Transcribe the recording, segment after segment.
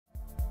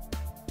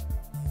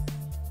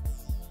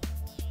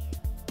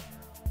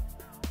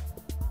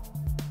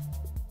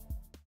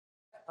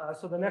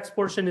So the next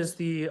portion is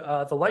the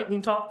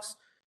lightning talks,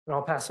 and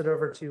I'll pass it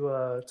over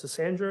to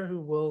Sandra, who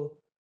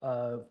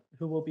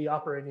will be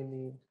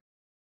operating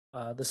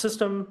the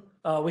system.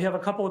 We have a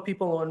couple of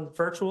people on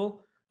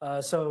virtual,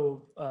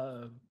 so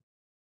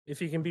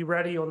if you can be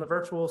ready on the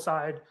virtual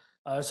side.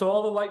 So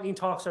all the lightning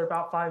talks are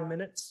about 5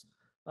 minutes.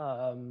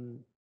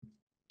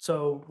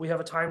 So we have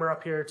a timer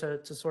up here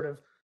to sort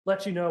of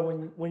let you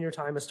know when your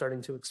time is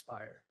starting to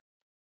expire.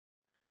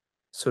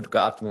 So good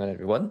afternoon,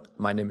 everyone.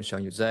 My name is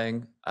Xiangyu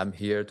Zhang. I'm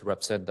here to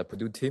represent the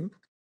Purdue team.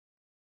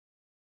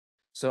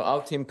 So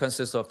our team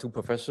consists of 2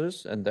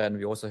 professors, and then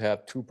we also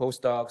have 2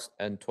 postdocs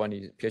and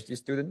 20 PhD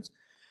students.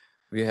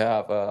 We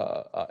have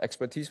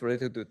expertise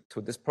related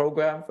to this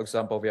program. For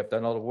example, we have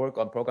done a lot of work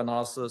on program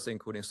analysis,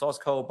 including source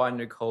code,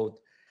 binary code,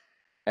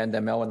 and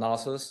then malware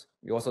analysis.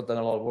 We also done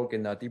a lot of work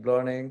in deep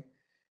learning,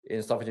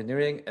 in software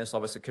engineering, and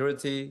software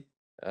security,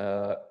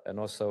 and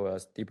also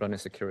deep learning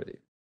security.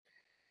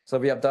 So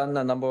we have done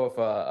a number of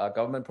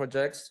government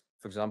projects.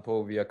 For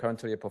example, we are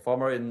currently a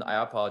performer in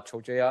IARPA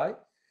ChoJI.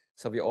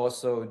 So we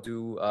also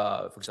do,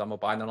 for example,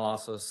 binary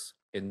analysis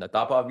in the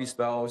DARPA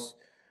vSpells,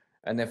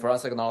 and then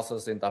forensic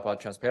analysis in DARPA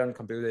transparent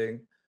computing,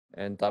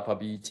 and DARPA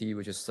BET,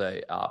 which is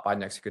a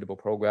binary executable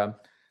program.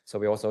 So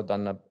we also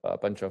done a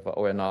bunch of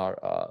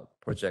ONR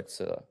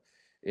projects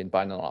in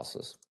binary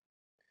analysis.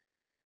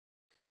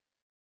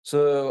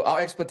 So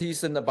our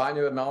expertise in the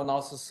binary malware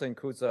analysis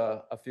includes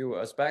a few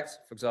aspects.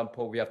 For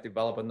example, we have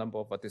developed a number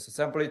of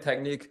disassembly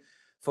technique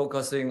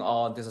focusing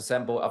on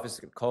disassemble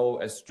obfuscated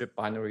code and strip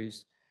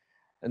binaries.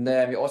 And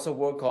then we also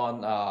work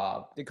on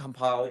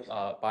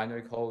decompile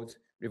binary code,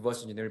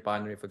 reverse engineering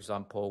binary. For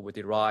example, we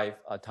derive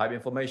type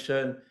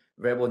information,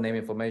 variable name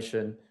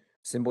information,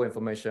 symbol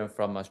information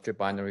from strip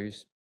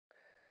binaries.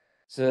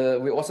 So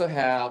we also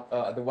have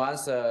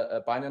advanced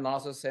binary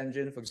analysis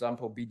engine. For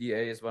example,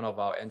 BDA is one of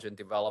our engine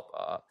developed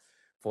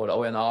for the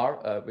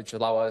ONR, which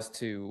allow us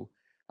to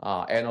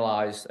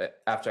analyze,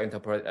 abstract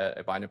interpret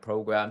a binary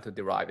program to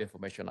derive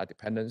information like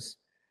dependence.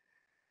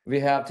 We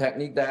have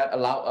technique that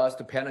allow us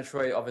to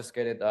penetrate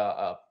obfuscated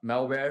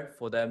malware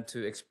for them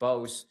to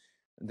expose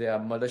their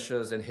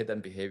malicious and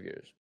hidden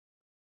behaviors.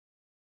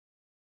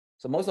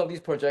 So most of these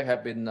projects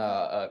have been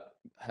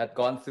had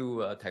gone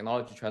through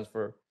technology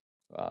transfer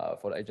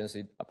for the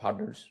agency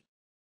partners.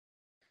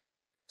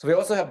 So we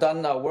also have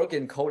done work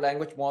in code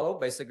language model.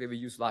 Basically, we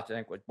use large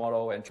language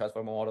model and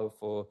transformer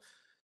model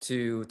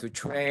to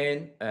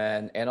train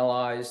and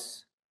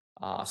analyze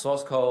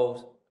source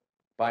code,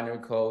 binary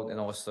code, and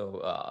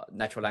also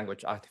natural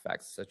language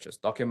artifacts such as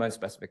document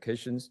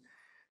specifications.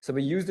 So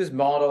we use these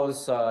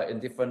models in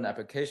different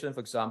applications.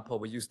 For example,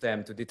 we use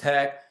them to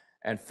detect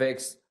and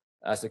fix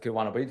security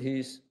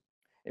vulnerabilities.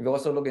 And we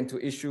also look into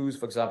issues,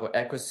 for example,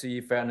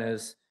 accuracy,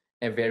 fairness,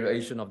 and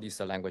variation of these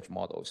language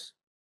models.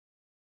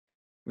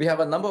 We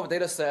have a number of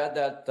data sets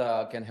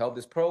that can help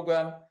this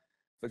program.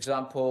 For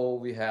example,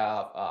 we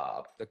have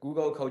the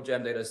Google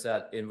CodeGem data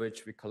set in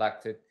which we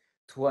collected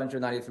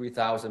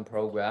 293,000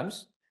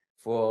 programs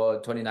for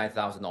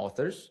 29,000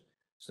 authors.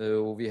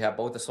 So we have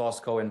both the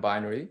source code and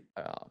binary.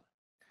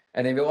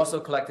 And then we also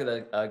collected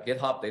a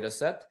GitHub data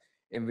set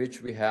in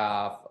which we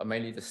have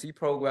mainly the C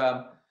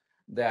program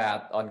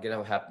that on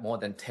GitHub have more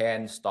than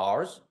 10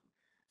 stars.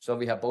 So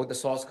we have both the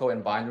source code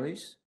and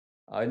binaries.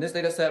 In this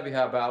data set, we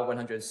have about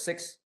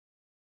 106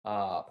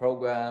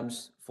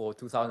 programs for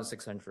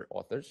 2,600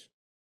 authors.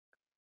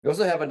 We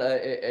also have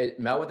a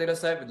malware data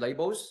set with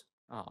labels,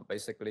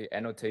 basically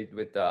annotate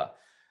with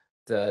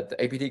the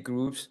APT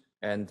groups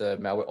and the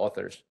malware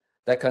authors.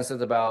 That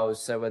consists about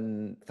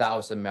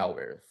 7,000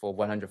 malware for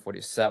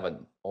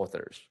 147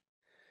 authors.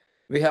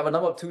 We have a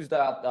number of tools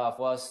that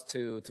for us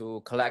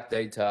to collect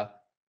data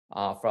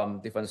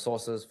from different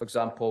sources. For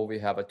example, we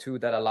have a tool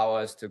that allow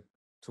us to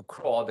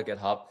crawl the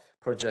GitHub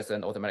projects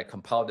and automatically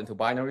compile into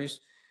binaries.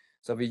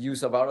 So we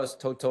use a virus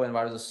total and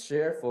virus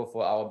share for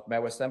our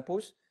malware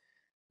samples.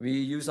 We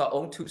use our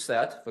own tool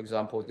set, for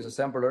example,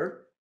 disassembler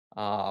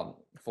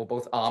for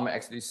both ARM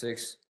and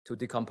x86 to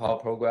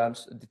decompile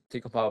programs,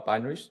 decompile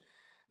binaries.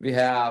 We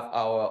have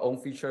our own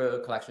feature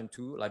collection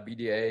tool like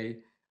BDA,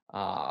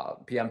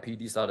 PMP.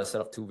 These are the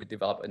set of tools we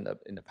developed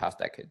in the past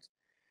decades.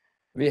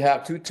 We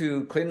have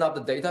to clean up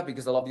the data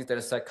because a lot of these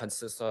data sets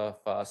consist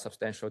of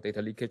substantial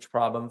data leakage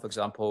problem. For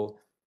example,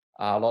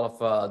 a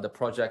lot of the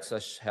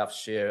projects have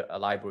shared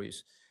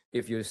libraries.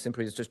 If you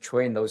simply just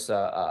train those,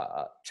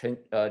 train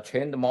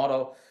the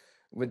model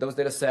with those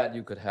data sets,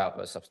 you could have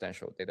a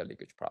substantial data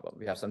leakage problem.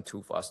 We have some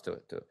tool for us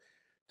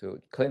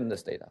to clean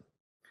this data.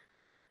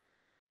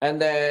 And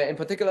then in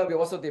particular, we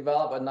also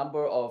develop a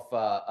number of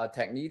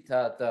techniques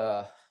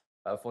that,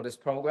 for this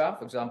program.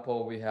 For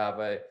example, we have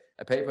a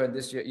paper in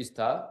this year,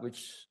 ISTA,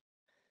 which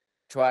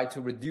tried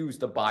to reduce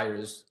the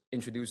bias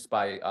introduced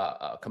by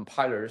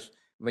compilers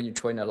when you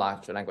train a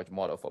large language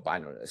model for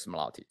binary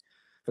similarity.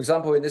 For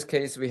example, in this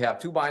case, we have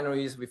 2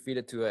 binaries. We feed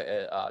it to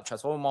a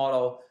transformer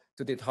model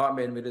to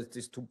determine whether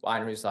these 2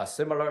 binaries are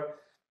similar.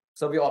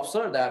 So we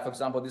observe that, for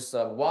example, this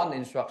one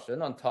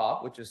instruction on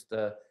top, which is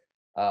the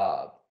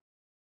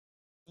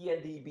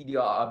END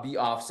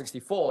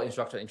BR64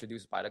 instruction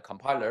introduced by the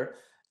compiler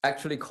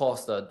actually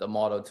caused the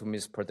model to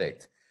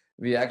mispredict.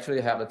 We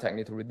actually have the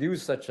technique to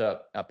reduce such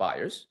a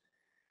bias.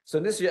 So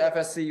in this year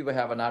FSC, we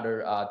have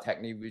another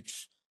technique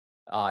which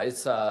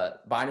it's a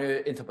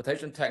binary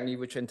interpretation technique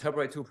which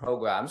interprets two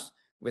programs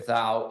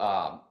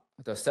without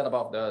the setup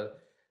of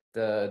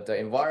the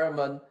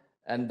environment,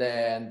 and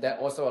then that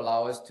also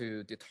allows us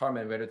to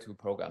determine whether two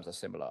programs are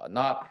similar or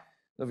not.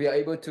 So we are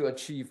able to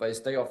achieve a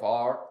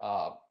state-of-the-art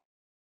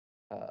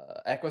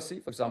accuracy.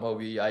 For example,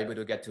 we are able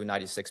to get to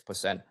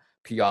 96%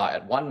 PR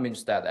at one mean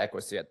stat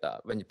accuracy at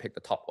when you pick the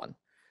top one.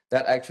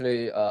 That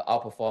actually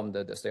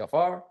outperformed the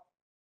state-of-the-art.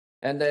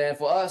 And then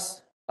for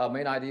us, our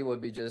main idea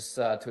would be just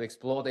to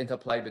explore the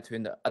interplay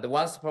between the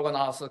advanced program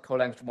analysis,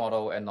 co-language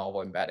model, and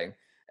novel embedding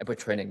and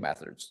pre-training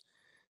methods.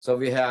 So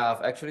we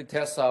have actually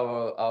tested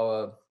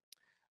our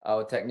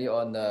technique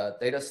on the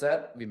data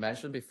set we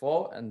mentioned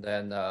before, and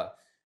then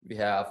we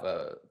have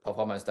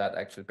performance that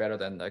actually better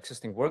than the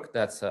existing work.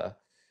 That's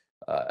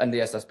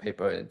NDSS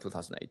paper in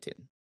 2018.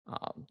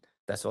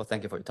 That's all.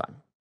 Thank you for your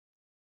time.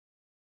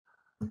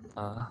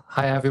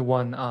 Hi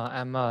everyone.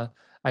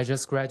 I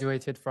just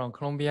graduated from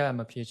Columbia. I'm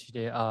a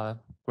PhD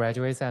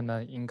graduate and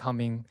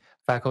incoming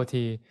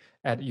faculty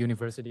at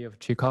University of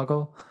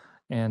Chicago.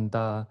 And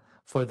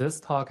for this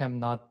talk, I'm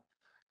not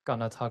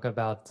gonna talk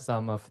about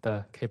some of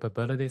the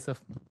capabilities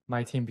of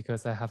my team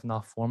because I have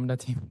not formed a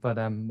team, but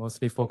I'm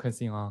mostly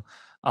focusing on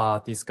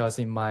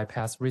discussing my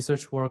past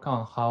research work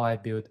on how I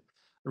build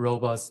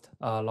robust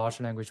large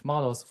language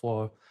models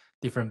for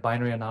different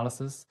binary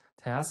analysis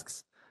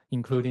tasks,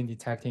 including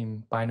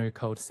detecting binary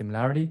code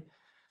similarity.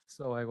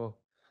 So I will,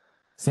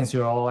 since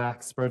you're all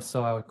experts,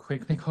 so I will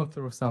quickly go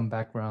through some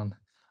background.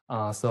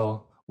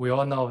 So we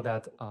all know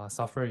that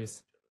software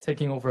is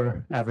taking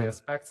over every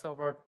aspect of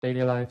our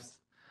daily lives.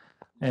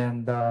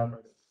 And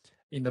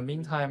in the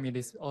meantime, it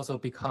is also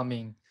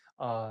becoming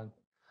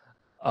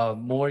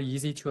more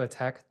easy to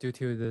attack due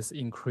to this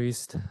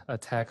increased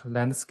attack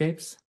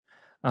landscapes.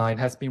 It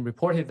has been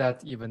reported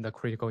that even the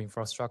critical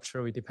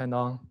infrastructure we depend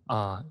on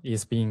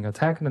is being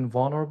attacked and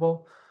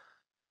vulnerable.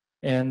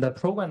 And the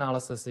program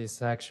analysis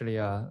is actually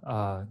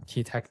a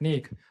key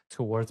technique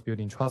towards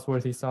building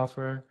trustworthy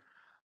software.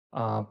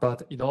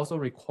 But it also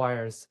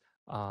requires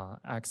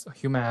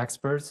human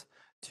experts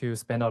to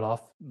spend a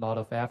lot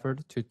of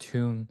effort to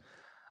tune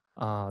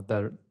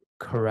the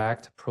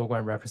correct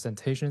program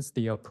representations,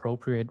 the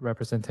appropriate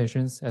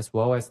representations, as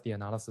well as the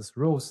analysis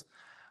rules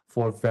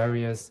for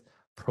various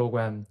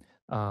program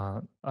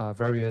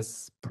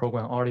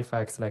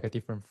artifacts, like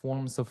different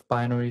forms of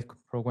binary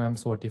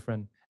programs or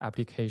different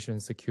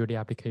applications, security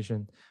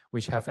application,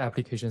 which have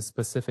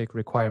application-specific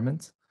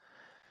requirements.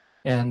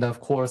 And of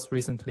course,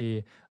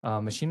 recently,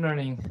 machine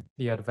learning,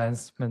 the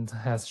advancement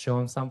has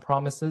shown some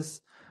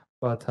promises,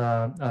 but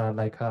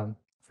for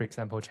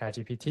example,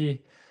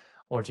 ChatGPT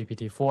or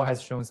GPT-4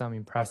 has shown some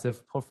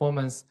impressive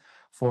performance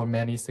for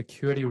many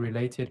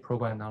security-related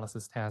program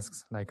analysis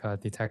tasks, like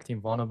detecting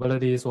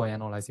vulnerabilities or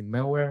analyzing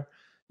malware,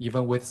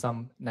 even with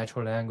some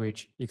natural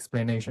language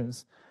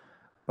explanations.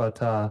 But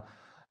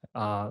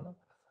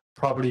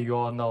probably you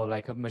all know,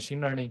 like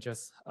machine learning,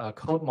 just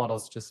code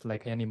models, just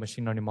like any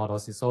machine learning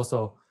models, is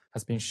also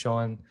has been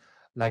shown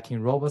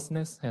lacking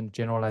robustness and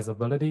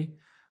generalizability.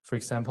 For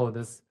example,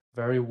 this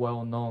very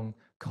well-known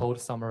code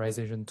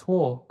summarization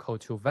tool,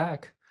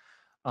 Code2Vec,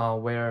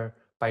 where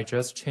by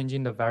just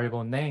changing the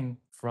variable name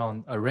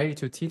from array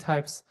to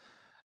t-types,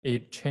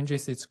 it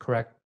changes its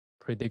correct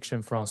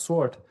prediction from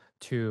sort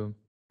to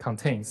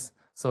contains.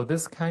 So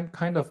this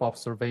kind of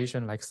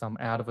observation, like some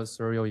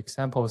adversarial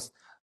examples,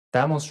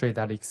 demonstrate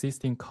that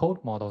existing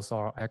code models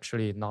are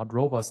actually not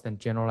robust and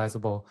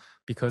generalizable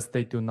because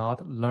they do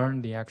not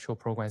learn the actual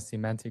program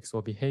semantics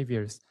or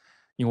behaviors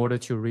in order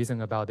to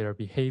reason about their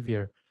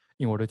behavior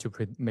in order to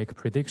make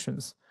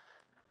predictions.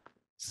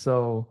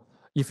 So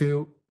if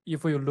you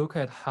look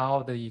at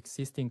how the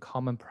existing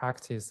common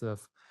practice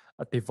of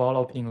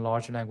developing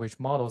large language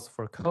models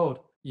for code,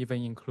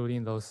 even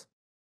including those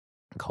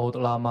code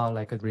llama,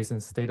 like a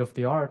recent state of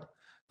the art,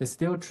 they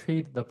still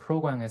treat the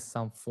program as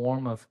some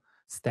form of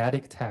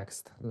static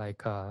text,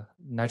 like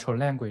natural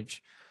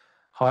language.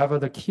 However,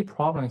 the key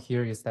problem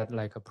here is that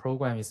like a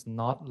program is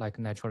not like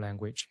natural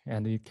language,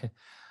 and you can,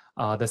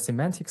 the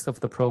semantics of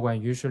the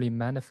program usually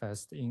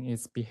manifest in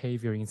its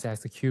behavior, in its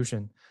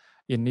execution.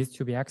 It needs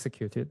to be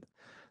executed.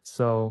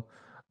 So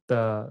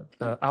the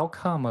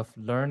outcome of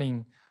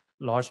learning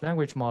large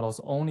language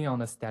models only on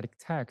the static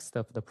text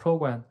of the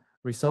program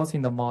results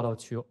in the model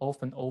to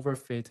often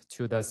overfit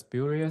to the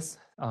spurious,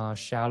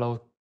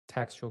 shallow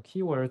textual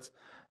keywords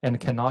and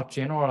cannot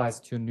generalize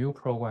to new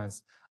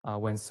programs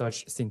when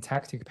such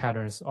syntactic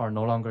patterns are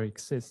no longer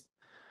exist.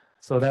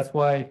 So that's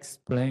why it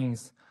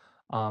explains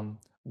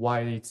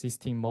why the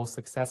existing most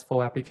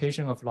successful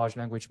application of large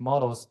language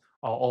models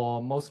are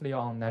all mostly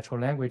on natural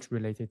language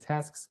related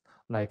tasks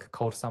like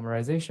code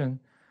summarization,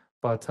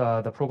 but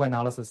the program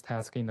analysis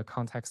task in the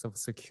context of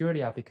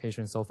security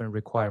applications often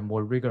require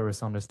more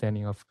rigorous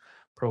understanding of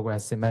program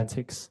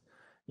semantics,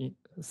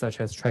 such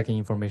as tracking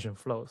information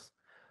flows.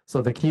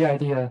 So the key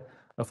idea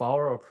of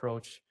our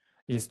approach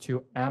is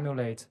to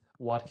emulate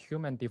what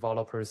human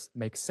developers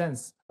make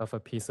sense of a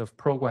piece of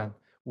program,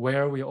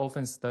 where we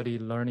often study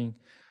learning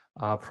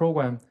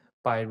program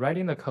by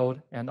writing the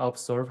code and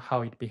observe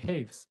how it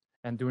behaves.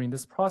 And during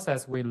this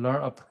process, we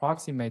learn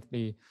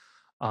approximately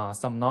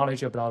some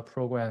knowledge about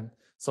program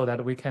so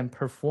that we can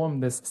perform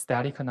this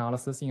static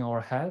analysis in our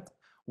head,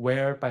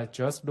 where by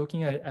just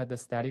looking at the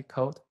static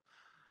code,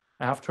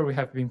 after we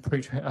have been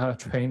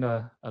trained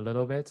a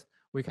little bit,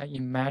 we can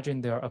imagine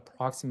their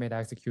approximate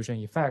execution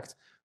effect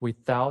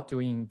without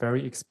doing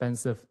very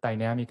expensive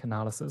dynamic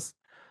analysis.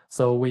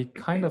 So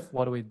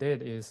what we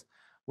did is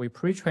we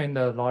pre-trained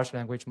the large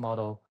language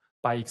model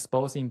by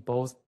exposing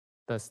both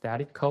the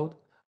static code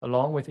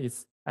along with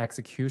its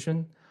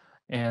execution,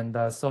 and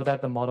so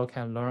that the model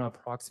can learn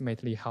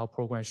approximately how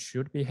programs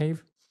should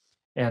behave.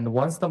 And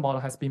once the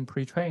model has been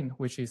pre-trained,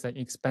 which is an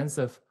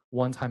expensive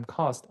one-time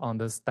cost on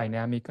this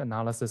dynamic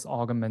analysis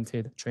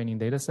augmented training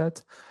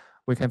dataset,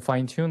 we can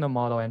fine-tune the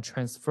model and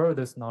transfer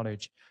this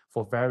knowledge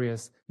for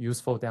various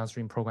useful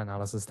downstream program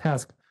analysis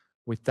tasks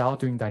without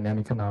doing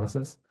dynamic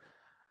analysis.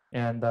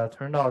 And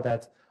turned out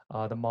that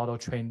the model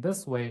trained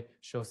this way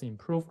shows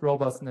improved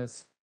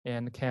robustness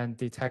and can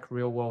detect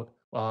real-world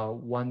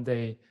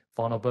one-day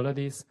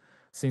vulnerabilities.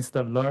 Since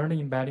the learned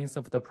embeddings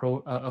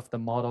of the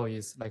model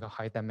is like a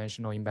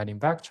high-dimensional embedding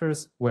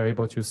vectors, we're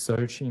able to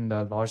search in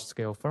the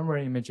large-scale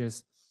firmware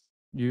images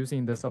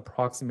using this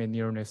approximate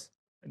nearness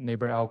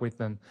neighbor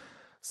algorithm,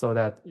 so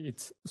that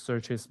it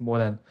searches more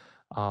than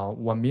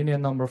 1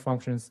 million number of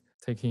functions,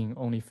 taking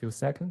only a few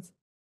seconds.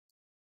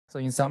 So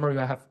in summary,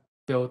 I have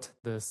built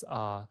this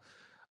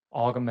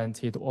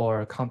augmented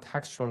or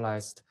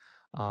contextualized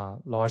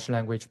large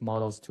language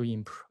models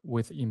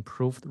with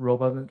improved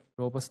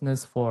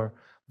robustness for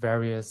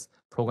various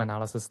program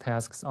analysis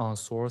tasks on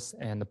source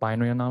and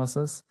binary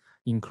analysis,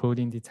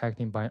 including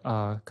detecting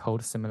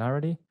code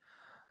similarity.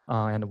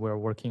 And we're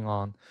working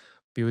on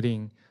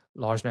building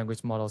large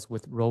language models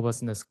with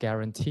robustness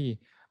guarantee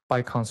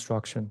by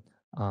construction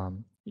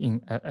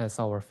as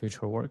our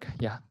future work.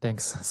 Yeah,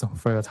 thanks so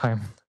for your time.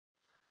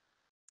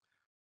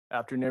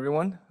 Afternoon,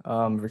 everyone.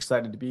 We're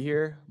excited to be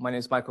here. My name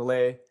is Michael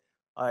Lay.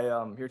 I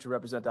am here to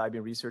represent the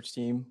IBM research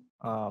team.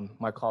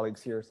 My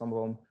colleagues here, some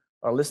of them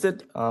are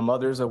listed.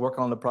 Others are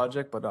working on the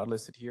project, but not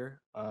listed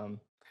here.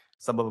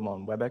 Some of them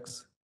on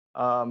WebEx.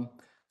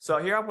 So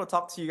here I'm going to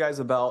talk to you guys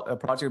about a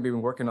project we've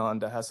been working on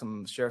that has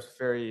shares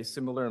very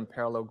similar and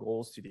parallel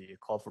goals to the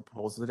call for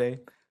proposal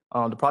today.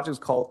 The project is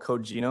called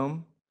Code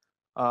Genome.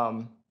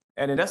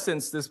 And in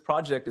essence, this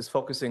project is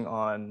focusing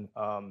on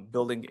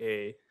building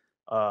a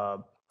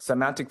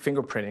semantic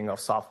fingerprinting of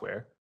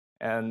software.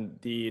 And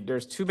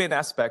there's two main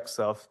aspects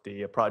of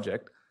the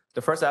project.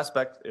 The first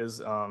aspect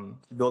is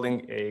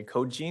building a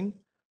code gene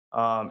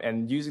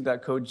and using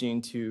that code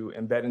gene to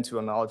embed into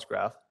a knowledge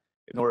graph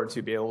in order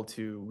to be able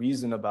to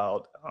reason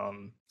about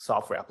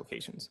software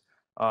applications,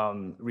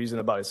 reason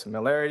about its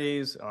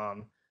similarities,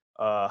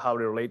 how to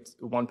relate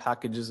one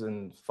packages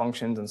and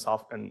functions and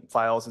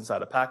files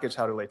inside a package,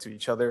 how to relate to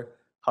each other,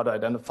 how to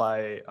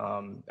identify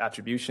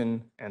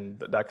attribution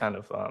and that kind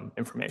of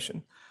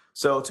information.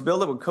 So to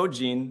build up a code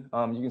gene,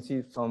 you can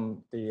see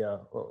from the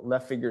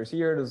left figures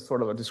here, this is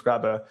sort of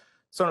describe a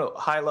sort of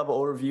high-level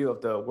overview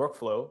of the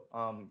workflow.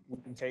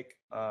 We can take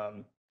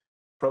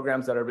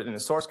programs that are written in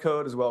source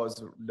code as well as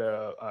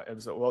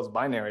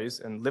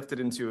binaries and lift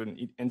it into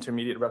an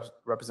intermediate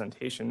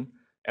representation.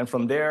 And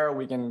from there,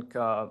 we can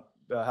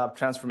have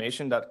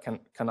transformation that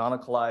can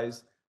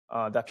canonicalize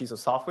that piece of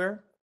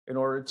software in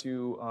order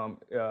to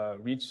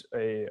reach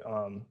a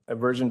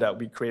version that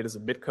we create as a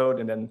bitcode,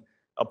 and then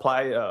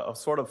apply a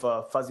sort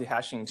of fuzzy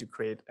hashing to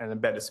create an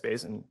embedded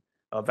space and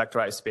a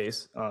vectorized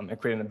space and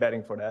create an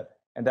embedding for that.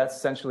 And that's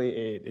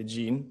essentially a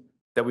gene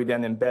that we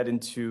then embed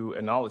into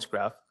a knowledge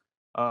graph.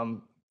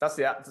 That's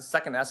the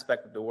second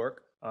aspect of the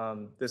work.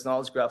 This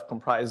knowledge graph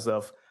comprises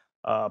of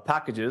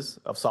packages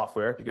of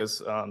software,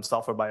 because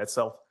software by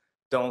itself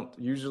don't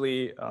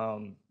usually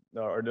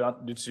or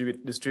not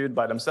distributed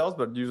by themselves,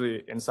 but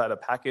usually inside a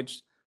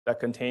package that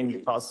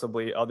contain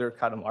possibly other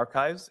kind of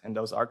archives, and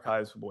those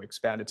archives will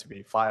expand it to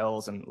be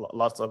files and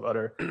lots of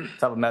other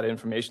type of meta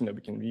information that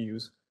we can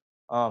reuse.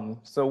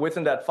 So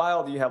within that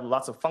file, you have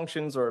lots of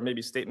functions or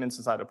maybe statements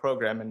inside a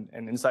program,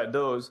 and inside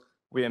those,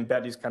 we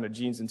embed these kind of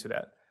genes into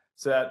that.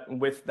 So that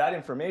with that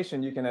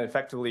information, you can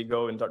effectively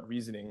go and start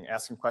reasoning,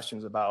 asking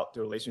questions about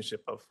the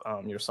relationship of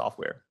your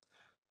software.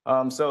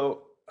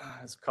 So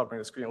it's covering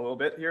the screen a little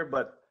bit here,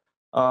 but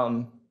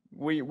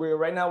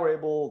right now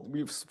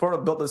we've sort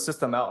of built the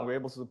system out, and we're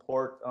able to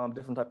support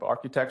different type of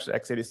architecture,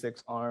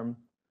 x86, ARM,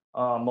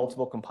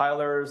 multiple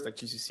compilers like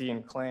GCC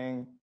and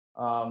Clang,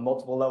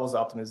 multiple levels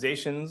of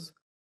optimizations,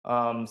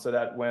 so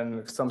that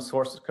when some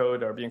source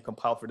code are being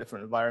compiled for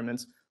different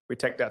environments, we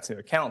take that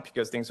into account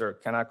because things are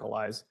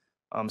canonicalized,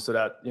 so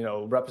that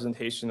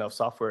representation of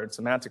software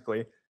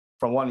semantically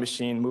from one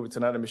machine move it to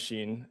another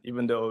machine,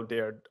 even though they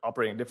are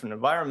operating in different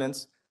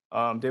environments,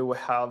 they will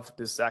have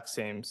the exact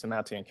same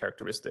semantic and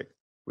characteristic,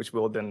 which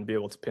we'll then be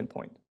able to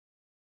pinpoint.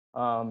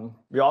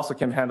 We also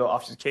can handle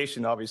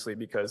obfuscation, obviously,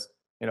 because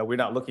we're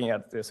not looking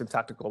at the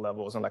syntactical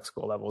levels and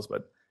lexical levels,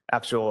 but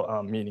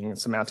actual meaning and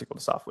semantic of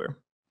the software.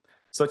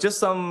 So just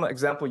some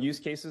example use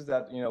cases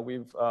that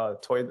we've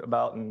toyed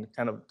about and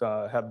kind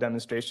of have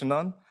demonstration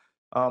on.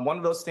 One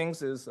of those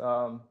things is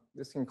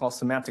this thing called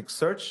semantic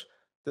search.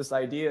 This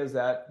idea is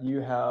that you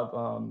have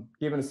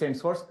given the same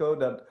source code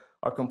that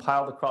are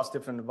compiled across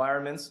different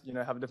environments.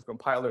 Have a different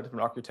compiler,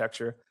 different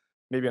architecture,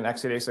 maybe an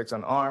x86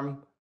 on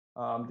ARM.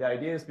 The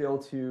idea is to be able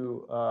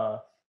to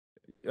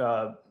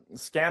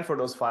scan for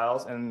those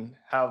files and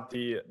have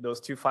those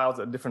two files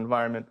at a different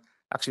environment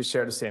actually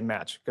share the same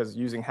match, because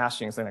using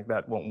hashing and things like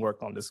that won't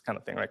work on this kind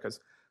of thing, right?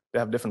 Because they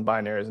have different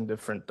binaries and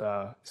different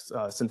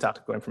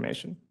syntactical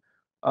information.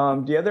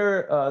 The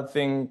other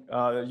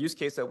use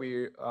case that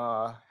we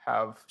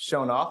have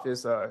shown off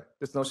is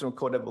this notion of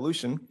code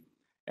evolution.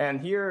 And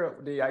here,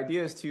 the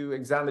idea is to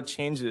examine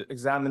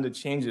the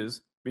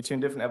changes between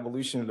different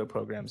evolution of the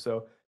program.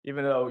 So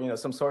even though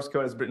some source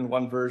code is written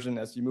one version,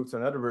 as you move to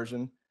another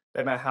version,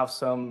 they might have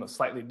some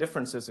slightly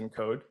differences in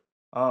code.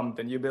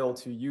 Then you'll be able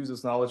to use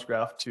this knowledge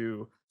graph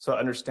to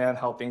understand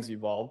how things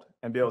evolved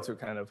and be able to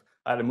kind of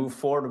either move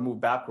forward or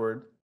move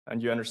backward,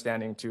 and your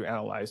understanding to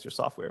analyze your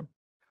software.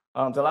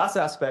 The last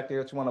aspect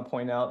that you want to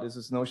point out is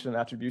this notion of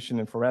attribution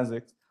in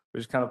forensics,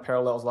 which kind of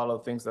parallels a lot of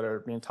the things that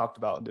are being talked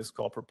about in this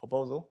call for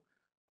proposal.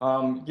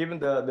 Given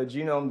the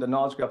genome, the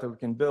knowledge graph that we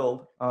can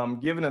build,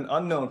 given an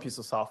unknown piece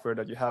of software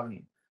that you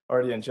haven't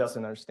already ingest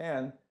and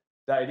understand,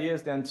 the idea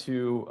is then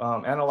to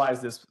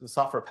analyze the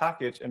software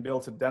package and be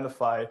able to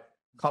identify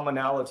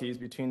commonalities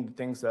between the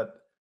things that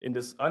in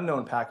this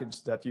unknown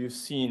package that you've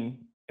seen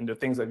in the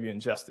things that you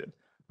ingested,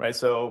 right?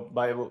 So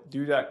by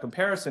do that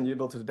comparison, you're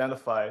able to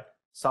identify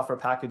software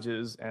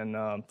packages and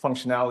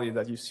functionality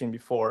that you've seen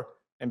before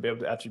and be able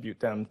to attribute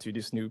them to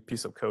this new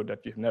piece of code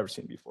that you've never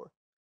seen before.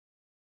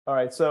 All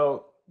right,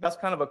 so that's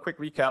kind of a quick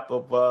recap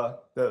of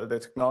the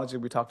technology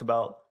we talked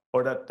about,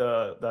 or that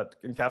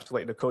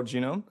encapsulate the code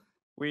genome.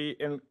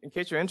 In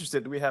case you're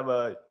interested, we have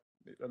at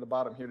the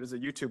bottom here, there's a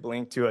YouTube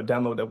link to a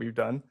demo that we've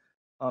done.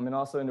 And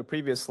also in the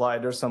previous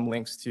slide, there's some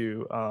links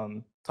to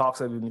talks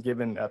that have been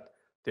given at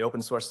the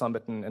Open Source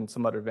Summit and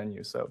some other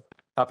venues. So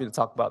happy to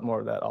talk about more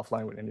of that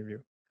offline with any of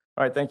you.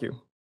 All right, thank you.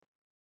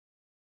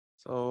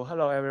 So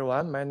hello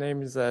everyone, my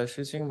name is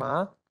Shixing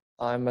Ma.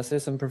 I'm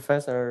assistant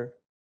professor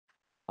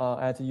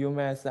at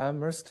UMass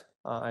Amherst.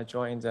 I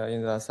joined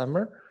in the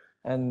summer.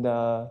 And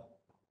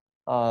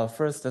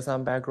first,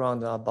 some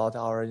background about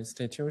our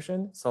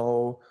institution.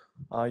 So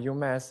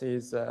UMass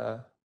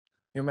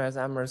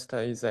Amherst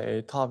is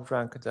a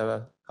top-ranked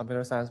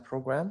computer science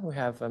program. We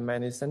have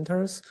many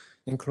centers,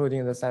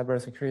 including the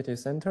Cybersecurity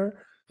Center.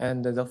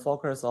 And the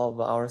focus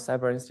of our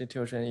cyber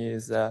institution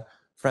is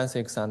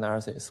forensics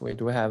analysis. We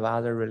do have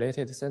other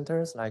related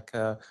centers like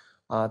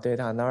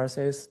data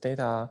analysis,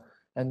 data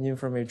and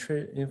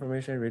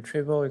information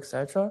retrieval,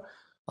 etc.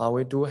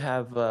 We do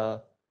have,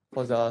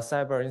 for the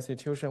cyber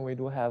institution, we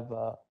do have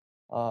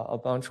a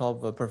bunch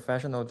of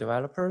professional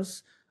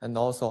developers and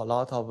also a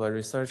lot of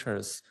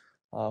researchers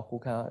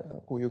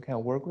who you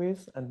can work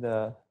with, and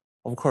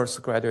of course,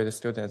 graduate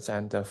students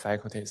and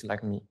faculties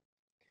like me.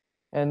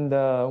 And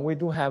we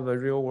do have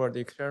real-world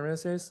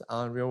experiences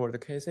on real-world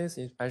cases,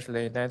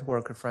 especially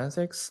network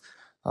forensics.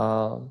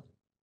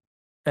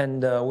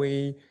 And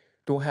we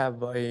do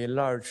have a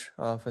large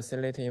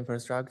facility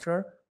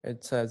infrastructure.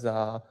 It says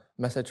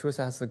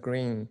Massachusetts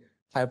Green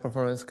High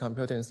Performance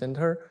Computing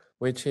Center,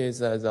 which is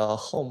the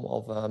home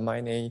of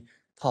many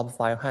top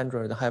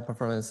 500 high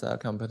performance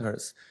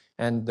computers.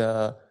 And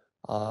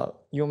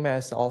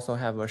UMass also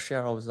have a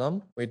share of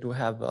them. We do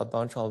have a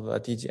bunch of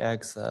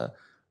DGX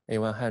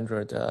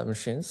A100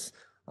 machines.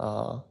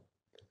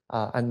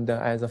 And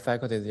as a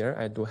faculty there,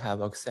 I do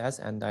have access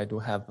and I do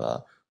have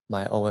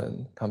my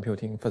own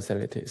computing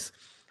facilities.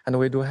 And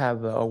we do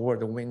have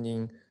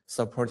award-winning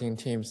supporting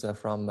teams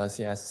from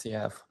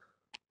CSCF.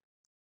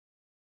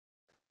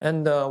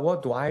 And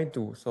what do I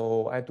do?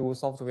 So I do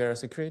software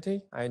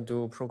security. I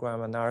do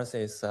program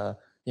analysis,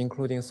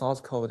 including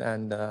source code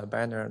and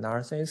binary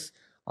analysis.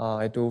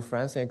 I do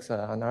forensics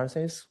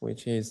analysis,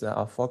 which is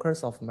a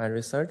focus of my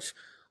research.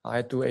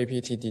 I do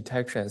APT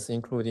detections,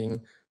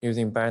 including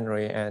using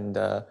binary and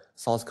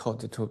source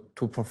code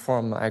to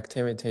perform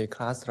activity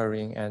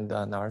clustering and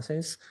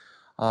analysis.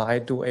 I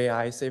do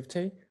AI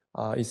safety,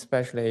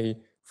 especially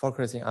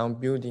focusing on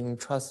building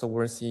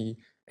trustworthy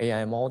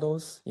AI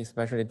models,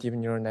 especially deep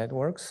neural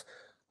networks.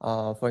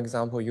 For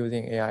example,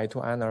 using AI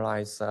to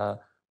analyze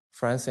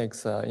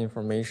forensics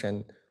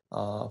information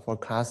for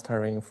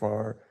clustering,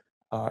 for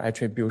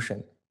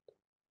attribution.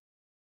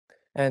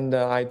 And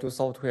I do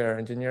software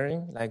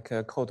engineering, like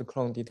code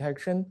clone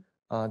detection,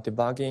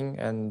 debugging,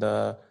 and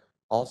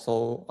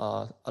also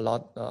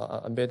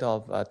a bit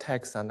of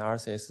text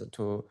analysis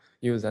to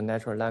use the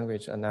natural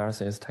language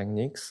analysis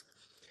techniques.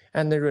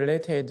 And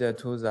related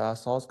to the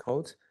source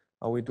code,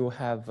 we do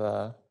have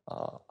a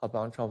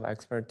bunch of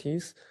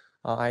expertise.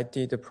 I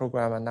did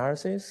program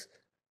analysis,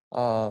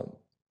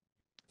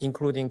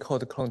 including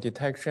code clone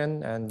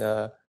detection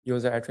and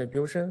user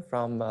attribution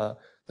from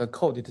the the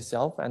code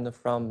itself and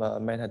from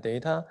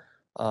metadata,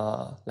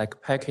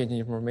 like package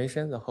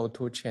information, the whole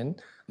tool chain,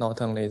 not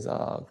only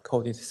the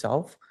code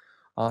itself.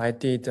 I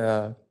did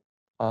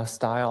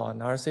style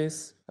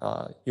analysis,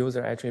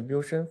 user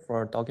attribution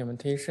for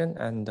documentation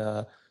and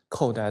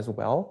code as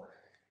well.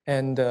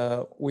 And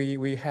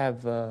we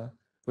have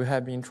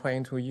been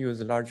trying to use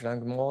large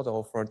language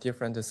model for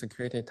different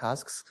security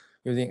tasks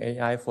using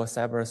AI for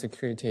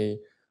cybersecurity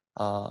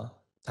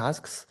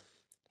tasks.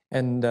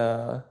 And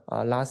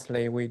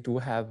lastly, we do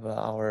have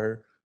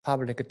our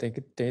public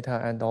data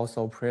and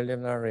also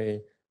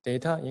preliminary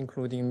data,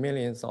 including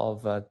millions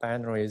of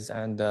binaries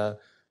and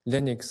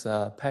Linux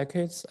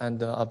packets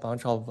and a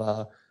bunch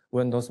of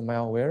Windows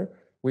malware.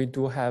 We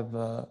do have,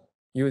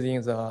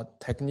 using the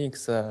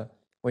techniques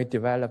we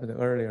developed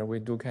earlier, we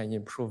can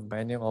improve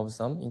many of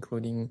them,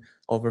 including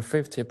over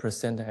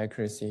 50%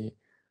 accuracy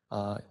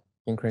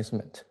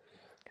increasement.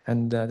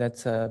 And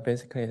that's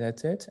basically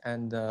that's it.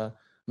 And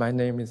my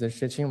name is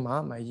Shiqing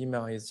Ma. My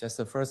email is just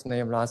the first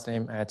name, last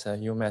name at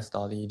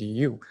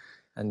umass.edu.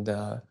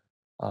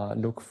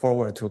 And look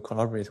forward to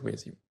collaborate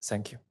with you.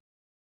 Thank you.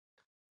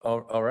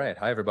 All right.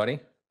 Hi, everybody.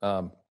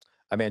 I'm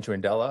Andrew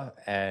Andella,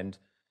 and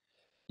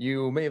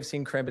you may have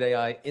seen Karambit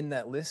AI in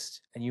that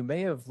list, and you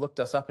may have looked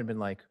us up and been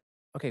like,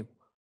 okay,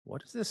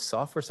 what is this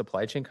software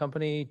supply chain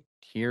company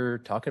here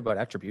talking about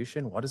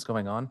attribution? What is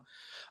going on?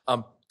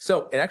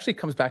 So it actually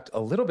comes back a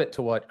little bit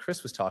to what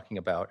Chris was talking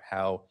about,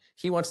 how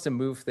he wants to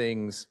move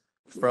things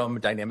from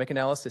dynamic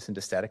analysis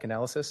into static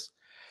analysis.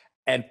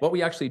 And what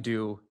we actually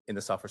do in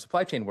the software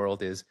supply chain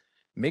world is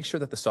make sure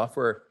that the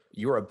software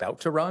you're about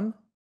to run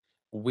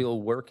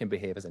will work and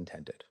behave as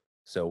intended.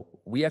 So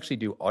we actually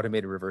do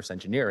automated reverse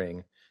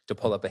engineering to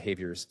pull up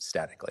behaviors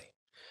statically.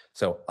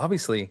 So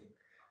obviously,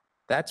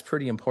 that's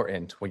pretty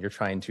important when you're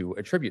trying to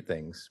attribute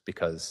things,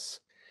 because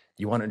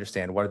you want to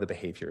understand what are the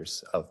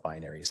behaviors of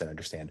binaries and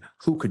understand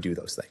who could do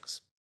those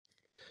things.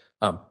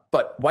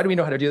 But why do we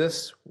know how to do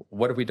this?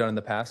 What have we done in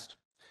the past?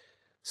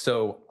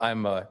 So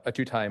I'm a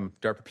two-time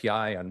DARPA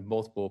PI on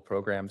multiple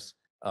programs.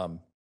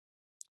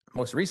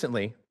 Most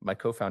recently, my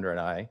co-founder and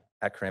I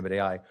at Karambit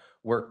AI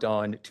worked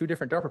on two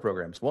different DARPA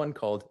programs, one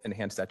called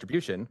Enhanced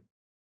Attribution,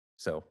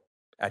 so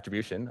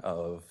attribution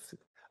of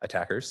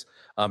attackers,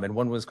 and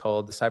one was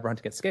called the Cyber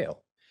Hunting at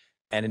Scale.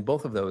 And in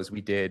both of those,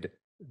 we did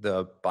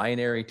the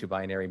binary to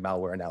binary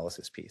malware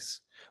analysis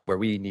piece, where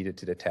we needed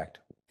to detect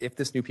if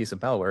this new piece of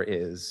malware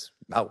is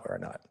malware or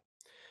not.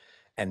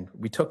 And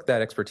we took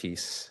that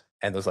expertise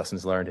and those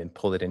lessons learned and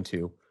pulled it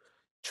into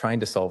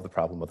trying to solve the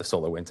problem of the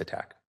SolarWinds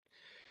attack.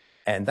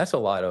 And that's a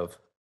lot of,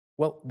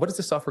 well, what is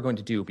the software going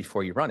to do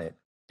before you run it?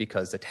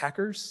 Because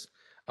attackers,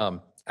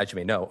 as you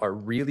may know, are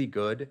really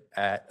good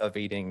at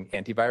evading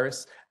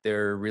antivirus.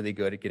 They're really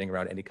good at getting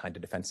around any kind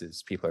of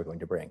defenses people are going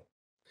to bring.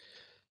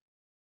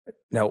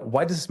 Now,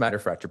 why does this matter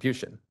for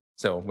attribution?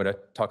 So I'm going to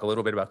talk a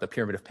little bit about the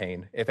pyramid of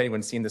pain. If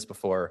anyone's seen this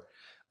before,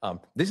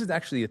 this is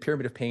actually the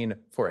pyramid of pain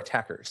for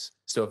attackers.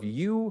 So if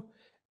you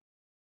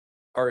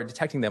are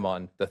detecting them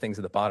on the things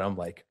at the bottom,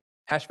 like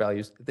hash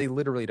values, they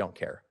literally don't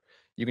care.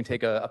 You can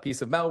take a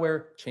piece of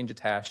malware, change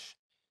its hash.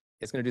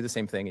 It's going to do the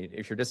same thing.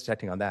 If you're just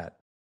detecting on that,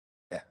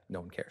 yeah, no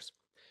one cares.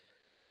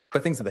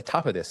 But things at the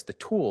top of this, the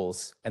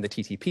tools and the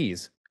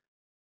TTPs,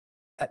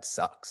 that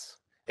sucks.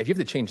 If you have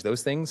to change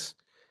those things,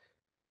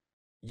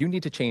 you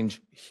need to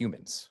change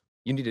humans.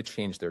 You need to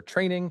change their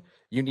training.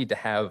 You need to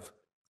have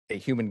a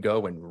human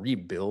go and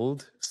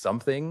rebuild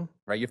something,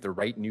 right? You have to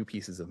write new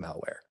pieces of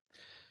malware.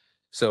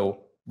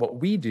 So what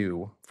we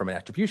do from an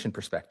attribution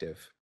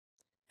perspective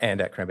and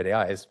at Karambit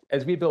AI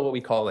is we build what we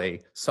call a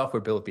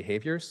software bill of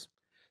behaviors.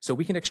 So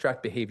we can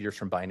extract behaviors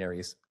from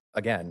binaries,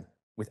 again,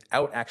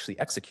 without actually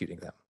executing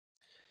them.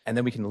 And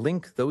then we can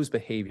link those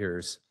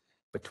behaviors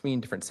between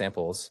different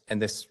samples.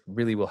 And this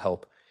really will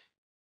help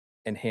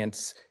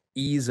enhance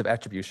ease of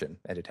attribution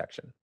and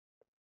detection.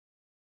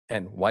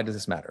 And why does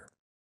this matter?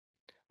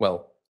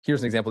 Well,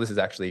 here's an example. This is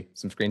actually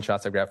some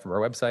screenshots I grabbed from our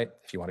website.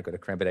 If you want to go to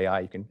Karambit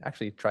AI, you can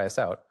actually try us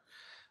out.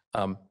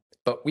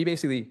 But we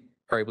basically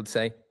are able to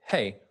say,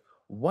 hey,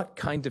 what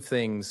kind of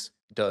things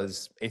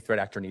does a threat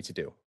actor need to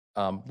do?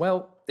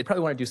 Well, they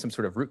probably want to do some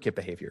sort of rootkit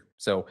behavior.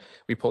 So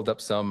we pulled up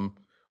some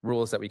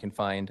rules that we can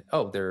find.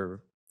 Oh, they're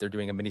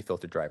doing a mini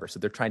filter driver. So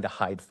they're trying to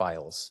hide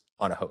files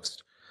on a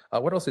host.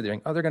 What else are they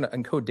doing? Oh, they're going to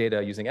encode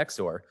data using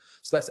XOR.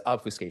 So that's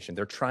obfuscation.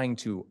 They're trying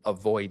to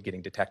avoid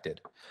getting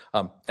detected.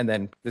 And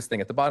then this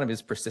thing at the bottom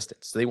is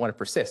persistence. So they want to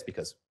persist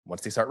because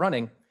once they start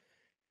running,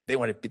 they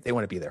want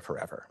to be there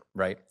forever,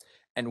 right?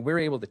 And we're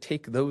able to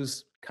take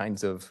those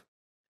kinds of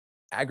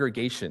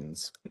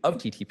aggregations of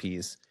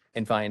TTPs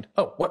and find,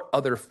 oh, what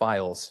other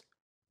files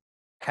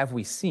have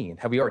we seen?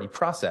 Have we already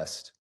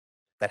processed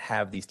that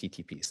have these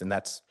TTPs? And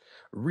that's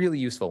really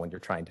useful when you're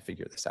trying to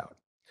figure this out.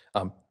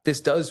 This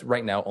does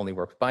right now only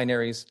work with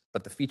binaries,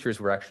 but the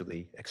features we're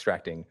actually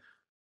extracting,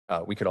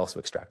 we could also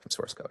extract from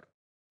source code.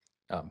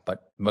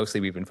 But mostly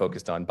we've been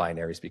focused on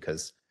binaries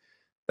because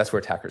that's where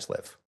attackers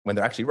live. When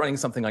they're actually running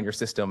something on your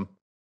system,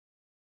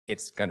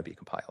 it's going to be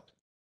compiled.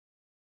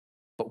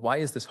 But why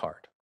is this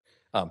hard?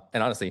 And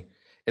honestly,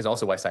 is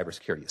also why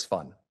cybersecurity is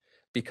fun.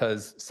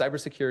 because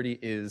cybersecurity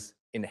is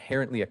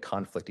inherently a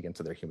conflict against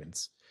other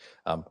humans.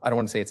 I don't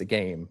want to say it's a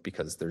game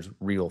because there's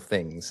real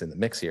things in the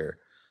mix here,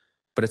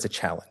 but it's a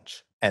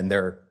challenge, and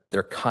they're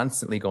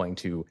constantly going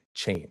to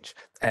change.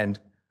 And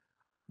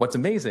what's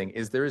amazing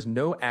is there is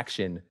no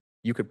action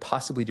you could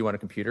possibly do on a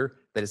computer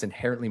that is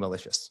inherently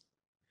malicious.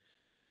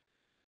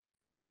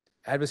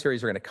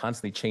 Adversaries are going to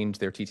constantly change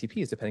their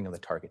TTPs depending on the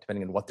target,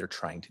 depending on what they're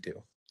trying to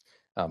do.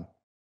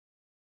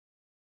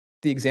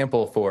 The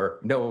example for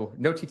no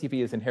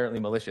TTP is inherently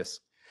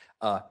malicious.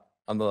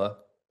 On the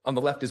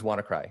left is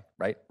WannaCry,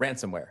 right?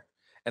 Ransomware.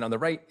 And on the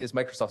right is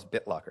Microsoft's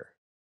BitLocker.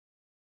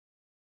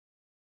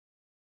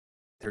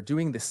 They're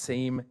doing the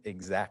same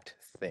exact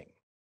thing.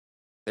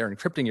 They're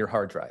encrypting your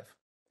hard drive.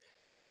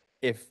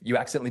 If you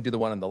accidentally do the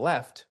one on the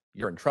left,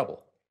 you're in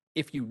trouble.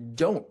 If you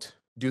don't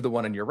do the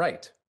one on your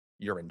right,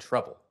 you're in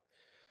trouble.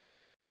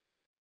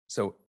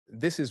 So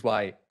this is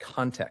why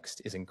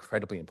context is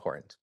incredibly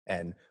important.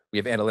 And we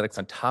have analytics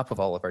on top of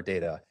all of our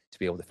data to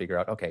be able to figure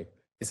out, okay,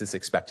 is this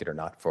expected or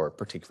not for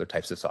particular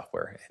types of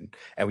software?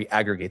 And we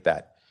aggregate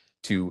that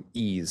to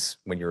ease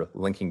when you're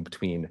linking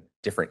between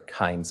different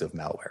kinds of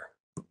malware.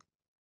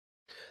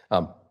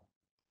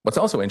 What's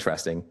also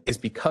interesting is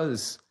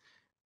because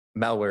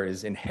malware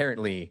is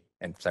inherently,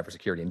 and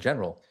cybersecurity in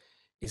general,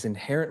 is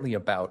inherently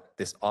about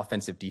this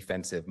offensive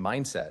defensive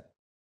mindset,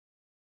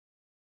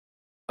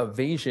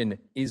 evasion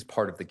is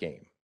part of the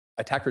game.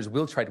 Attackers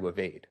will try to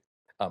evade.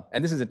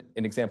 And this is an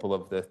example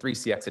of the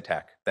 3CX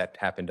attack that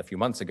happened a few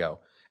months ago.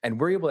 And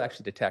we're able to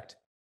actually detect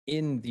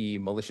in the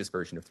malicious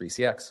version of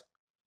 3CX,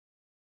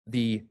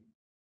 the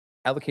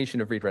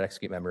allocation of read-write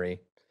execute memory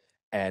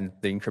and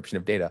the encryption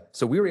of data.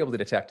 So we were able to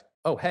detect,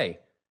 oh, hey,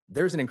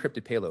 there's an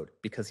encrypted payload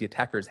because the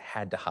attackers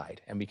had to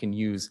hide. And we can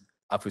use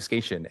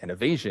obfuscation and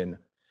evasion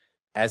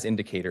as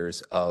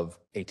indicators of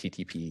a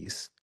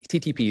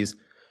TTPs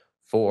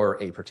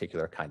for a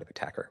particular kind of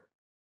attacker.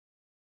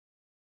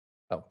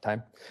 Oh,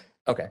 time?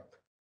 Okay.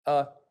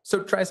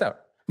 So try us out.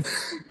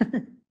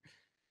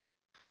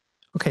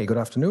 Okay, good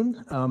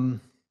afternoon.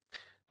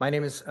 My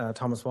name is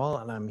Thomas Wall,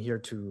 and I'm here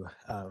to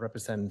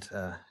represent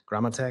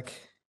Grammatech,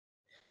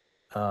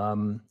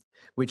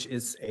 which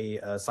is a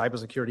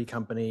cybersecurity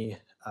company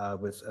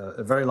with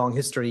a very long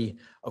history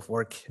of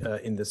work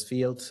in this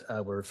field.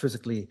 We're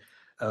physically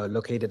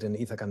located in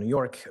Ithaca, New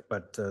York,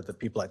 but the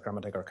people at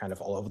Grammatech are kind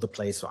of all over the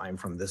place. So I'm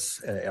from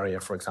this area,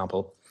 for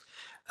example.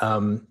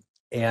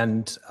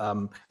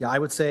 Yeah, I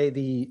would say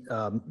the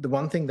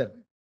one thing that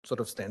sort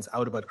of stands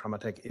out about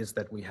Grammatech is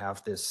that we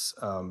have this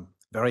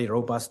very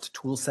robust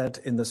tool set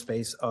in the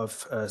space of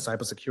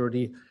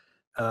cybersecurity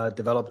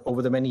developed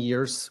over the many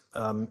years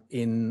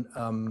in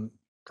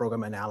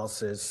program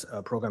analysis,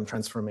 program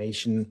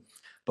transformation,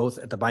 both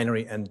at the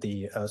binary and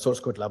the source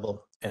code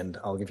level. And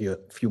I'll give you a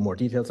few more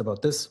details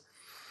about this.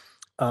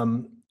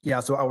 Yeah,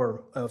 so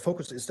our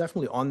focus is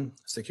definitely on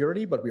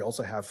security, but we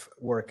also have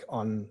work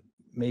on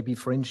maybe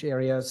fringe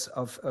areas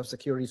of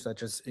security,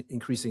 such as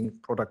increasing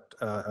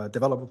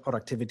developer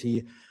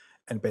productivity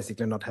and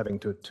basically not having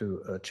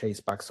to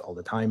chase bugs all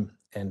the time.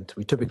 And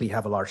we typically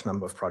have a large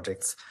number of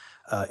projects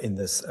in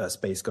this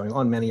space going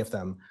on, many of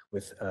them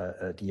with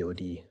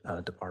DoD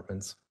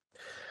departments.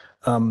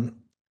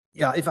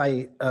 Yeah, if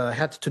I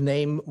had to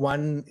name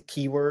one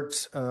keyword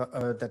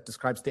that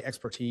describes the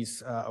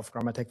expertise of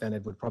Grammatech, then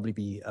it would probably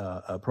be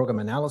program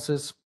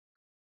analysis.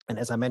 And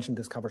as I mentioned,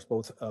 this covers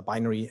both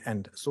binary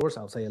and source.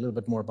 I'll say a little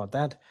bit more about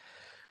that.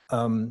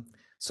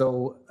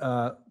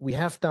 We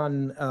have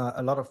done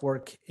a lot of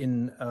work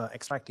in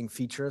extracting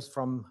features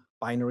from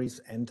binaries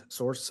and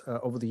source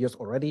over the years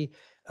already.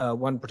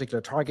 One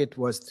particular target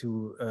was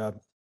to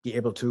be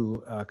able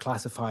to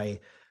classify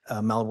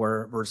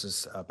malware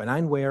versus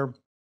benign-ware.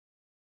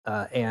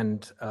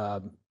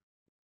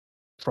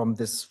 From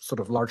this sort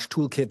of large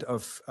toolkit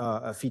of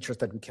features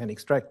that we can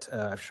extract,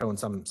 I've shown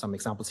some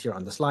examples here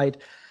on the slide.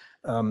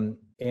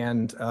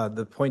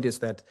 The point is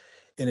that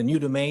in a new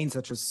domain,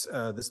 such as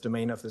this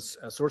domain of this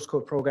source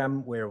code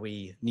program, where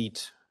we need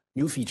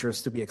new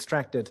features to be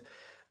extracted,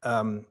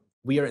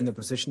 we are in the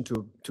position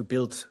to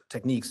build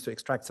techniques to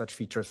extract such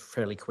features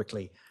fairly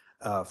quickly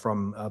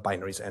from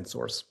binaries and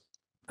source,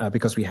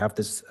 because we have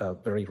this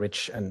very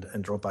rich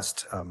and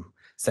robust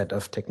set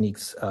of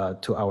techniques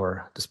to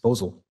our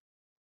disposal.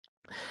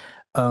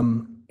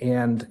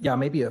 Yeah,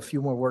 maybe a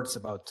few more words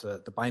about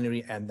the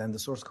binary and then the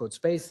source code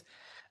space.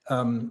 As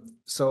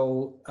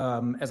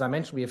I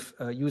mentioned, we have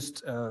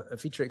used a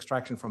feature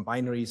extraction from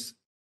binaries,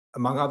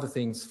 among other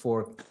things,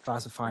 for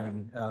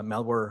classifying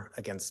malware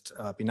against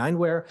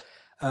benign-ware,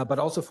 but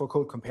also for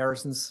code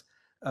comparisons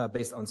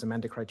based on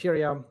semantic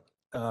criteria,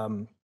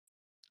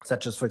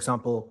 such as, for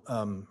example,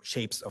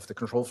 shapes of the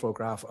control flow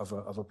graph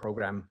of a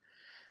program.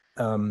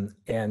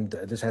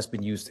 This has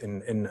been used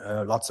in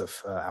lots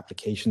of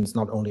applications,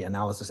 not only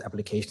analysis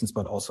applications,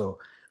 but also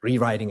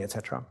rewriting,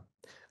 etc.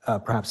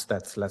 Perhaps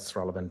that's less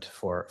relevant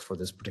for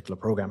this particular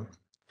program.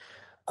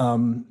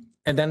 And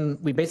then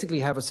we basically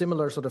have a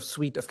similar sort of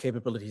suite of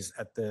capabilities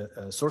at the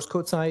source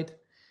code side.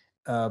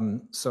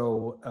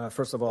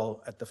 First of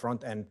all, at the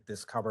front end,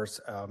 this covers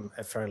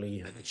a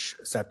fairly rich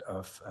set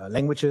of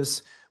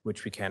languages,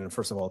 which we can,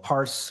 first of all,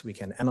 parse, we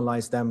can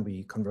analyze them,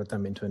 we convert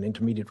them into an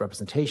intermediate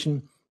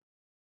representation,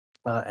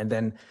 and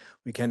then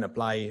we can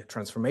apply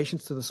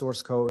transformations to the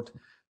source code,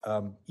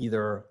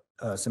 either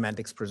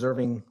semantics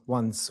preserving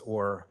ones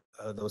or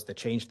those that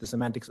change the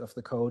semantics of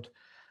the code.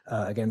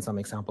 Again, some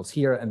examples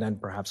here, and then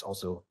perhaps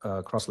also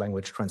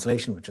cross-language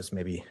translation, which is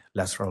maybe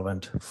less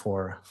relevant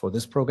for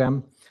this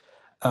program.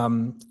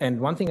 And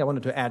one thing I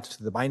wanted to add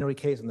to the binary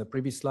case in the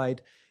previous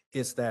slide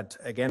is that,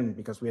 again,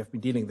 because we have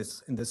been dealing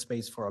in this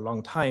space for a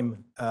long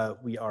time,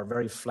 we are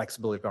very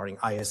flexible regarding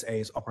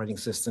ISAs, operating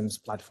systems,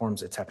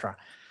 platforms, etc.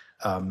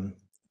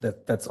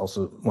 That's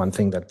also one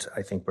thing that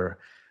I think we're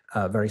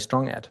very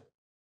strong at.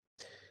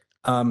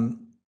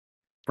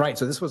 Right,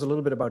 so this was a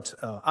little bit about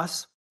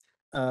us.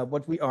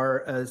 What we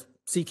are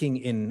seeking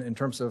in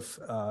terms of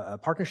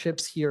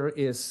partnerships here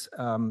is,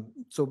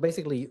 so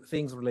basically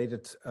things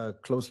related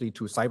closely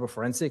to cyber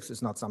forensics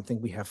is not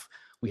something we have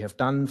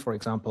done. For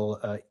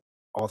example,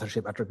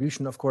 authorship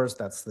attribution, of course,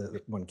 that's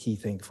the one key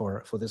thing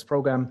for this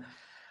program.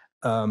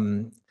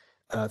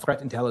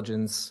 Threat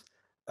intelligence,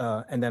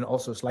 and then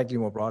also slightly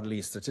more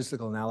broadly,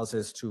 statistical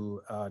analysis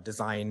to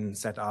design,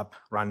 set up,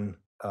 run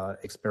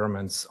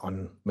experiments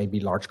on maybe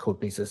large code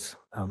bases,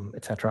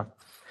 etc.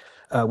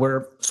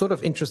 We're sort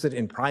of interested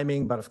in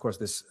priming, but of course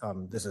this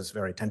is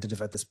very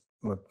tentative at this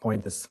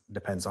point. This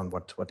depends on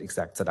what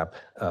exact setup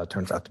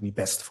turns out to be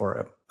best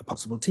for a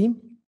possible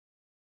team.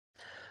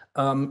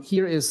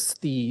 Here is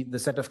the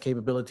set of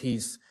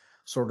capabilities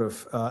sort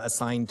of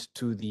assigned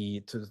to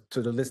the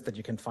list that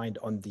you can find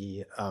on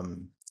the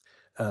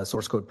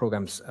source code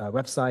programs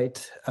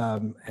website,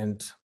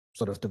 and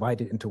sort of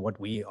divided into what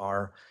we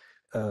are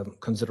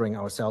considering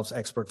ourselves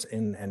experts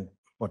in and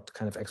what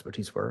kind of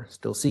expertise we're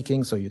still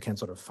seeking, so you can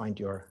sort of find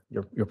your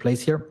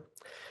place here.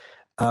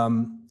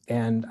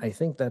 And I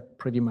think that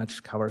pretty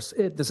much covers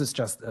it. This is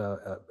just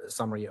a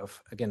summary of,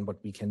 again,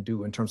 what we can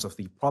do in terms of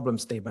the problem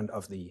statement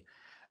of the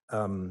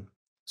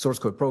source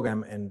code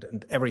program,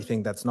 and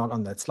everything that's not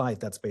on that slide,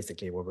 that's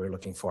basically where we're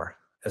looking for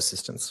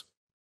assistance.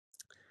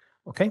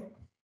 Okay,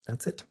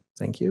 that's it.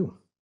 Thank you.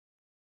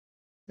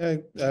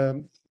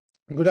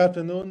 Good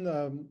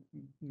afternoon.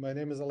 My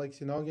name is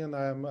Alexei Nogin.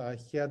 I'm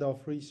head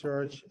of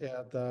research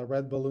at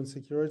Red Balloon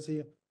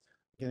Security.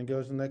 Can you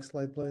go to the next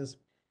slide, please?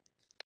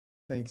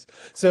 Thanks.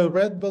 So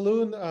Red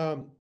Balloon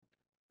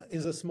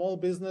is a small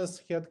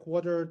business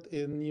headquartered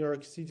in New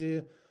York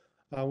City.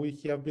 We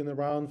have been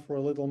around for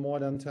a little more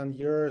than 10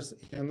 years,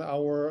 and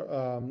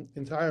our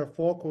entire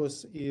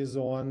focus is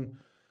on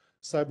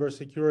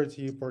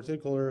cybersecurity,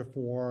 particularly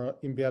for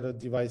embedded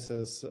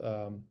devices.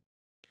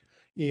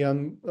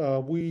 And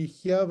we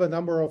have a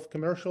number of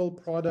commercial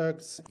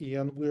products,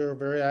 and we're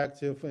very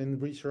active in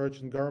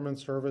research and government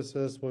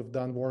services. We've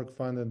done work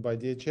funded by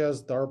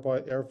DHS,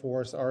 DARPA, Air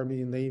Force,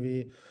 Army,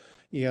 Navy,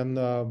 and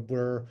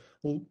we're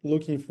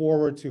looking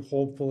forward to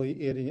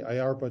hopefully adding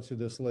IARPA to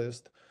this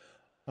list.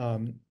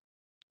 And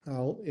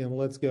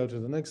let's go to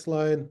the next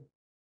slide.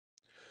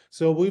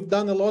 So we've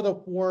done a lot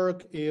of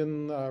work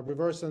in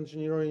reverse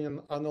engineering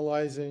and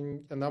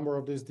analyzing a number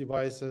of these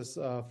devices,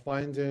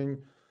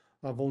 finding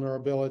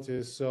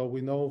vulnerabilities. So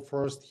we know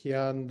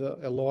firsthand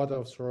a lot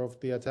of sort of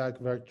the attack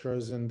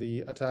vectors and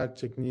the attack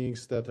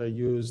techniques that are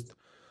used.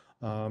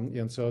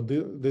 And so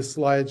this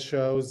slide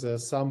shows a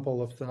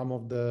sample of some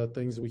of the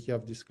things we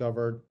have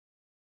discovered.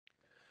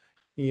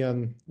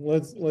 And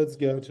let's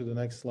go to the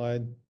next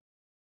slide.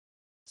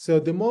 So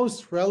the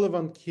most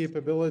relevant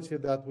capability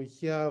that we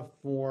have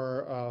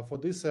for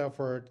this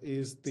effort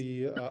is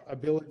the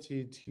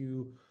ability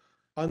to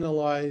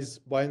analyze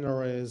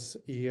binaries,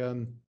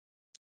 and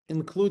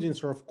including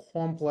sort of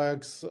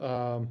complex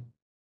firmware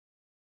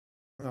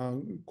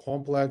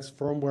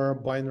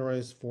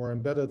binaries for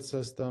embedded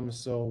systems.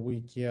 So we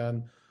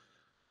can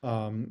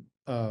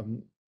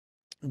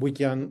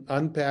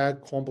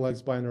unpack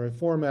complex binary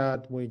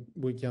format.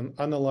 We can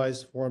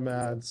analyze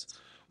formats.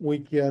 We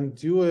can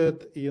do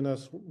it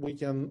we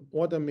can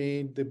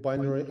automate the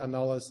binary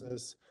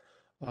analysis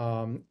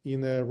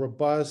in a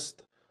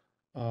robust,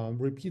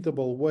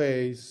 repeatable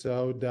way,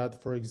 so that,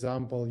 for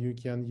example, you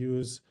can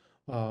use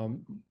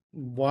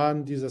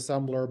one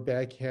disassembler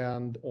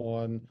backhand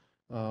on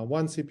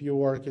one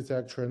CPU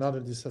architecture,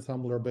 another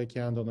disassembler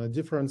backhand on a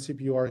different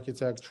CPU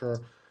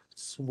architecture,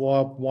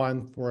 swap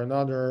one for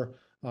another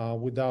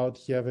without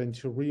having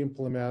to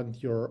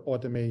re-implement your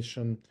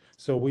automation.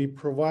 So we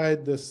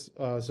provide this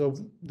so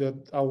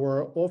that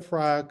our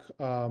off-rack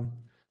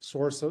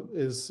source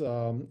is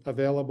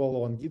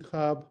available on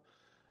GitHub.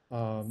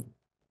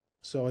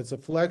 So it's a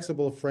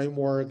flexible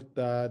framework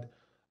that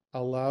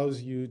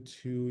allows you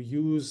to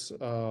use,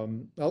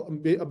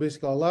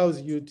 basically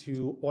allows you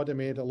to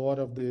automate a lot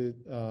of the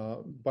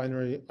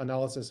binary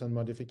analysis and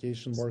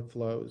modification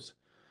workflows.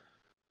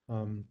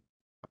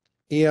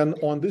 And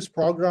on this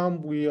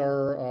program, we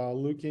are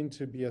looking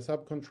to be a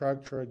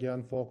subcontractor,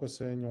 again,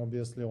 focusing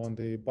obviously on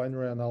the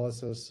binary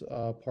analysis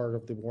part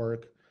of the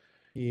work.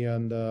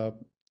 And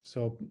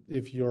So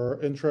if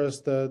you're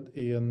interested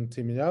in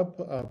teaming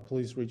up,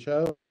 please reach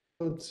out.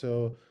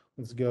 So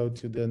let's go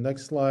to the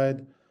next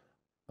slide.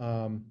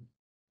 So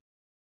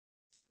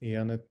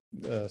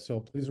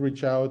please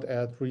reach out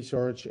at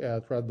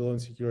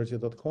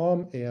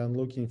research@redballoonsecurity.com, and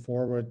looking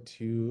forward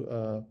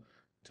to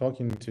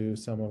talking to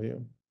some of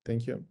you.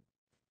 Thank you.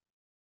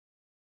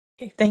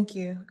 Okay, thank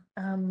you.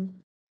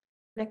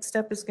 Next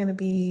up is going to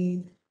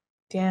be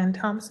Dan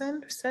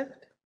Thompson.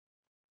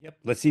 Yep.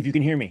 Let's see if you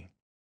can hear me.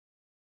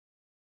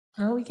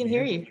 Oh, we can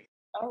hear you.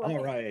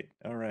 All right.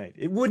 All right.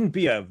 It wouldn't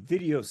be a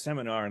video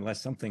seminar unless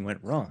something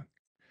went wrong.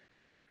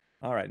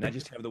 All right. And I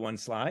just have the one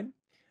slide.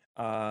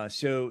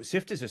 So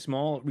SIFT is a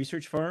small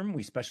research firm.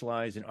 We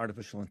specialize in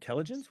artificial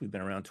intelligence. We've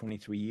been around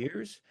 23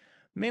 years,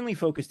 mainly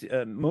focused.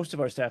 Most of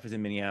our staff is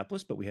in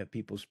Minneapolis, but we have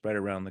people spread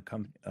around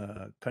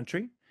the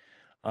country.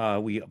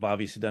 We have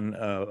obviously done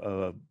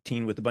a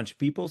team with a bunch of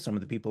people, some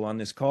of the people on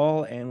this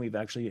call, and we've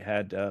actually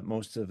had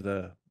most of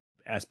the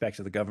aspects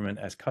of the government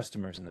as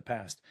customers in the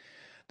past.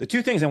 The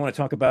two things I want to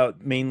talk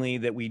about mainly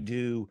that we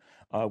do,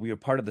 we are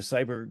part of the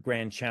Cyber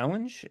Grand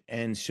Challenge.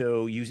 And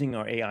so using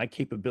our AI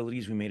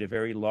capabilities, we made a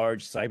very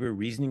large cyber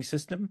reasoning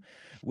system,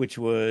 which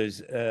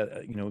was,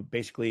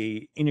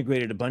 basically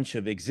integrated a bunch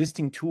of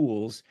existing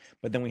tools,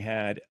 but then we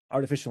had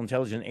artificial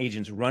intelligence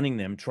agents running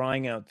them,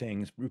 trying out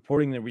things,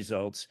 reporting the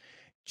results,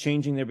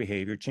 changing their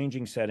behavior,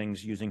 changing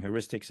settings, using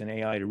heuristics and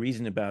AI to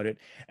reason about it,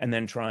 and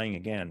then trying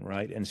again,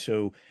 right? And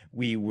so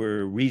we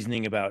were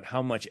reasoning about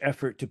how much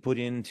effort to put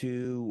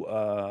into,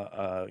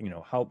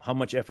 how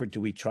much effort do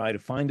we try to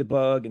find a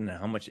bug, and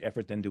how much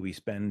effort then do we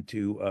spend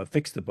to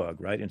fix the bug,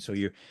 right? And so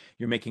you're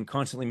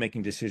constantly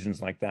making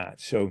decisions like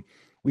that. So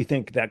we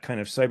think that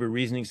kind of cyber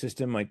reasoning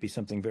system might be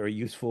something very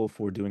useful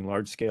for doing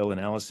large scale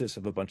analysis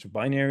of a bunch of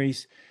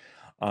binaries.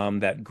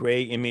 That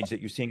gray image that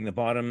you're seeing in the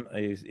bottom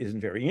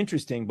isn't very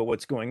interesting, but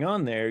what's going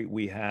on there,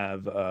 we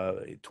have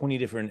 20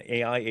 different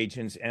AI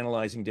agents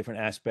analyzing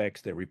different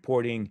aspects. They're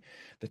reporting.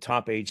 The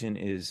top agent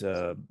is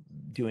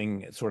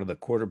doing sort of the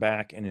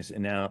quarterback and is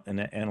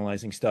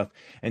analyzing stuff.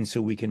 And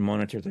so we can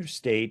monitor their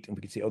state, and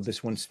we can see, oh,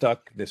 this one's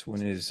stuck. This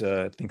one is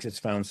thinks it's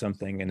found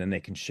something, and then they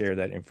can share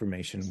that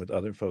information with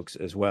other folks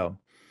as well.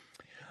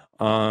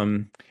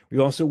 We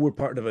also were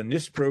part of a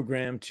NIST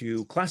program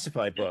to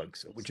classify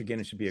bugs, which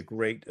again, should be a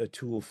great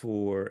tool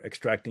for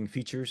extracting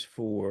features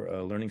for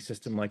a learning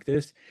system like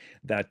this.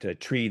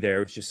 That tree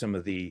there is just some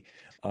of the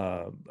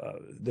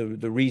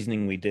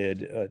reasoning we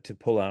did to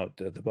pull out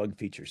the bug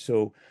features.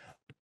 So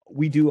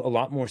we do a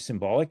lot more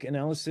symbolic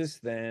analysis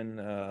than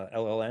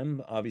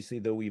LLM, obviously,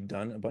 though we've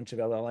done a bunch of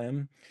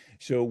LLM.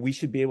 So we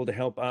should be able to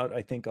help out,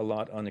 I think, a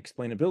lot on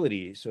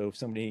explainability. So if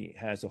somebody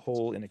has a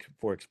hole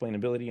for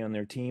explainability on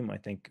their team, I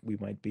think we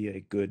might be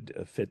a good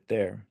fit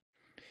there.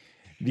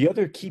 The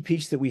other key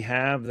piece that we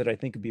have that I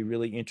think would be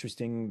really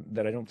interesting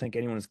that I don't think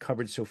anyone has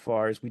covered so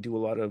far is we do a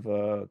lot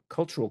of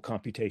cultural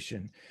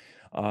computation,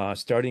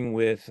 starting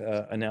with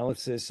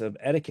analysis of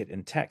etiquette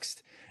and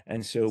text.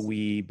 And so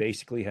we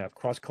basically have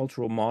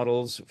cross-cultural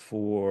models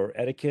for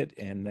etiquette,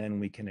 and then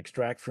we can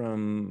extract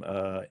from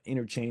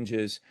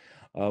interchanges.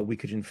 We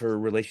could infer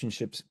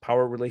relationships,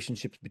 power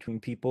relationships between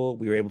people.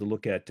 We were able to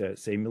look at,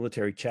 say,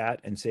 military chat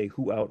and say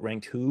who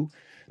outranked who.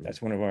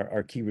 That's one of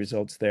our key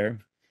results there.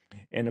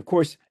 And of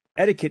course,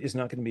 etiquette is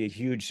not going to be a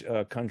huge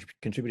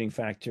contributing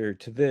factor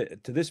to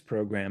this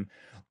program,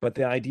 but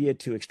the idea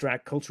to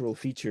extract cultural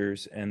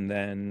features and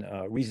then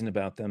reason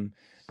about them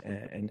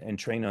and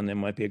train on them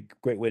might be a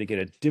great way to get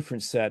a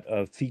different set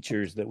of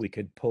features that we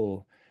could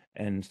pull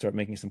and start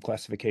making some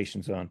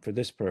classifications on for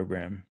this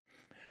program.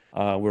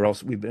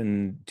 We've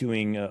been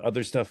doing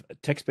other stuff,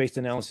 text-based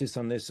analysis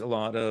on this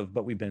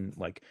but we've been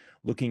like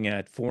looking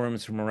at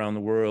forums from around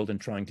the world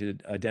and trying to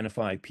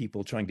identify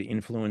people, trying to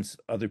influence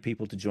other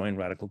people to join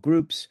radical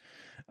groups,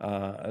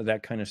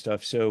 that kind of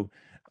stuff. So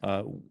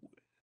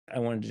I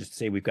wanted to just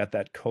say we've got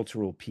that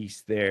cultural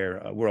piece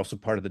there. We're also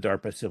part of the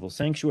DARPA Civil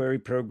Sanctuary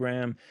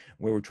program,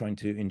 where we're trying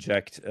to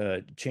inject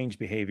change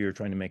behavior,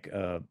 trying to make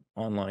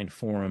online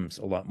forums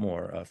a lot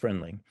more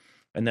friendly.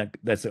 And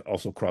that's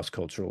also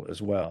cross-cultural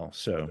as well.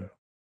 So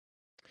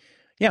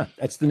yeah,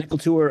 that's the nickel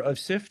tour of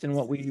SIFT and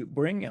what we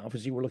bring.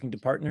 Obviously, we're looking to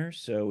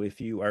partners. So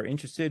if you are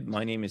interested,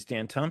 my name is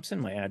Dan Thompson.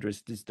 My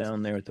address is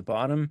down there at the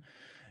bottom.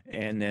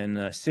 And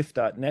then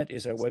SIFT.net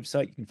is our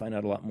website. You can find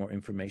out a lot more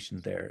information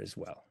there as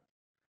well.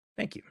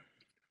 Thank you.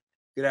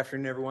 Good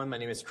afternoon, everyone. My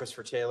name is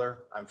Christopher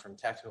Taylor. I'm from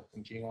Tactical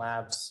Computing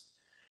Labs.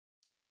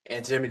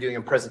 And today I'm doing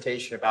a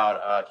presentation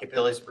about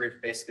capabilities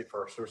brief, basically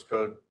for source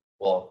code.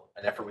 Well,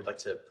 an effort we'd like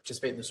to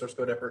participate in the source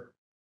code effort.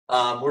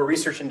 We're a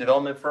research and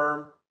development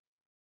firm.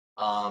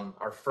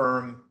 Our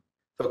firm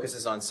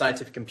focuses on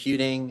scientific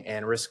computing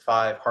and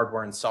RISC-V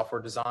hardware and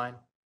software design.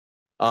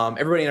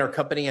 Everybody in our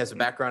company has a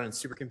background in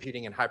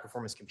supercomputing and high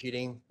performance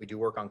computing. We do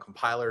work on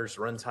compilers,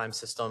 runtime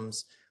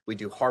systems. We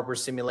do hardware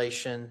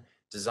simulation,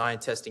 design,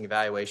 testing,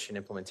 evaluation,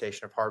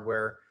 implementation of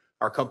hardware.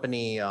 Our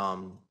company,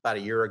 about a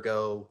year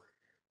ago,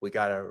 we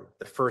got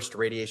the first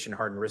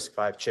radiation-hardened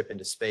RISC-V chip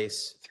into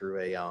space through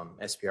a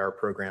SPR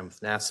program with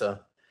NASA.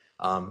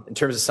 In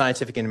terms of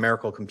scientific and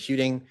numerical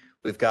computing,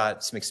 We've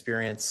got some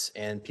experience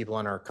and people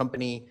in our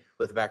company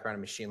with a background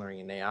in machine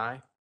learning and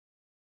AI.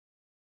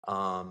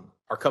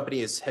 Our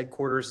company's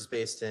headquarters is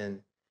based in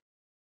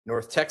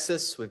North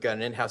Texas. We've got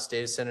an in-house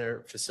data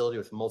center facility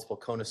with multiple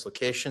CONUS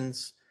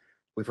locations.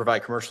 We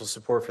provide commercial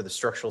support for the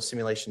Structural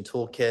Simulation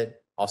Toolkit,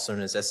 also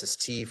known as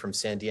SST, from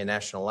Sandia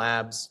National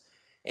Labs.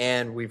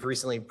 And we've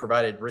recently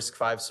provided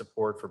RISC-V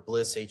support for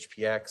Bliss,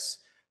 HPX,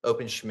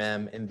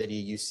 OpenSHMEM,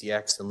 NVIDIA,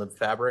 UCX, and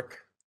libfabric.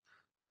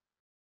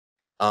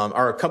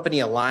 Our company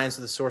aligns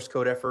with the source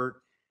code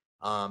effort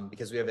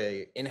because we have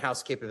an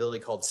in-house capability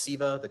called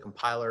SIVA, the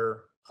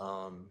compiler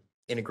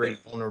integrated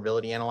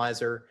vulnerability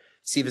analyzer.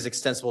 SIVA is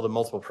extensible to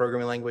multiple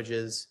programming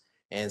languages,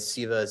 and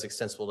SIVA is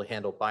extensible to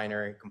handle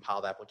binary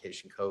compiled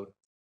application code.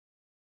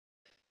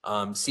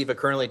 SIVA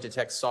currently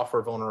detects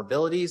software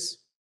vulnerabilities.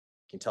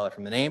 You can tell that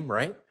from the name,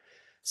 right?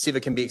 SIVA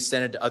can be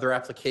extended to other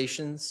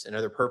applications and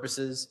other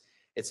purposes.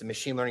 It's a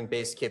machine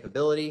learning-based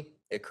capability.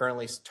 It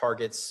currently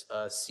targets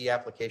C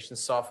application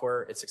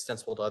software. It's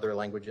extensible to other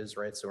languages,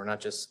 right? So we're not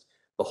just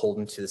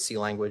beholden to the C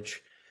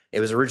language. It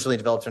was originally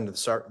developed under the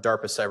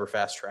DARPA Cyber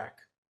Fast Track,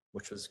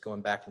 which was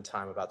going back in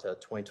time about the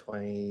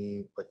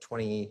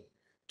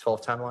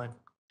 2012 timeline.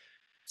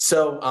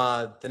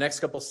 So the next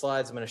couple of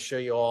slides, I'm going to show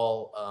you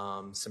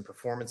all some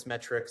performance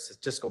metrics,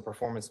 statistical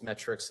performance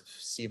metrics of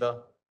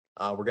SIVA.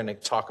 We're going to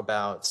talk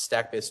about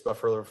stack-based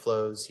buffer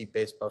overflows,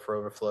 heap-based buffer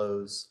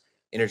overflows,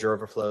 integer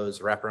overflows,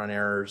 wraparound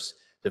errors,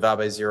 divide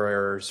by zero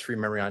errors, free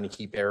memory on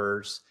heap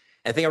errors.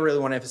 And I think I really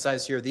want to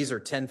emphasize here, these are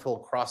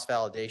 10-fold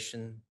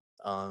cross-validation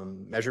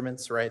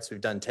measurements, right? So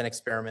we've done 10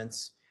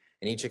 experiments.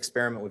 In each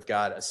experiment, we've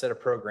got a set of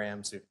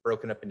programs. We've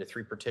broken up into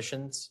 3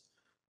 partitions: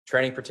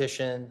 training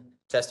partition,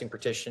 testing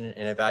partition,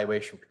 and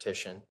evaluation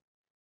partition.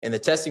 In the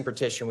testing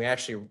partition, we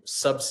actually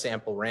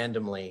subsample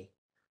randomly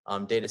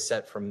data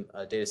set from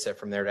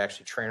there to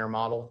actually train our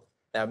model.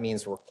 That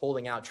means we're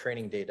holding out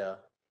training data,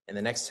 and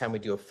the next time we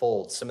do a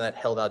fold, some of that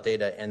held out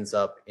data ends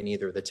up in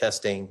either the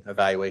testing,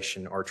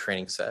 evaluation, or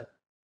training set.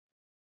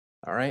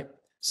 All right,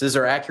 so this is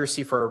our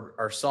accuracy for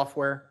our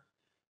software,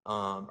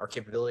 our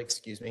capability,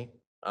 excuse me.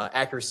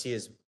 Accuracy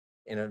is,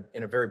 in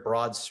a very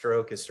broad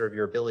stroke, is sort of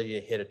your ability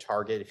to hit a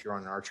target if you're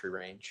on an archery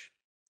range.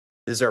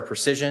 This is our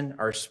precision.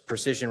 Our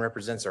precision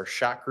represents our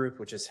shot group,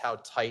 which is how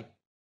tight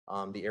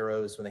the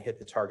arrows when they hit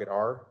the target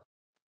are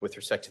with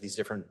respect to these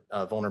different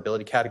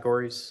vulnerability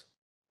categories.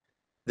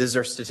 This is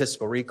our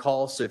statistical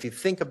recall. So if you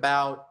think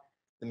about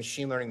the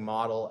machine learning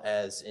model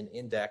as an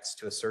index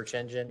to a search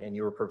engine and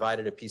you were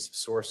provided a piece of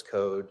source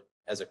code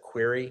as a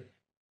query,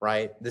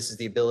 right? This is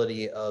the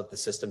ability of the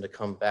system to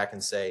come back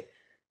and say,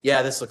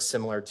 yeah, this looks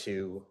similar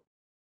to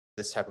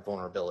this type of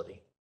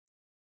vulnerability.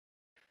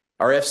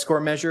 Our F-score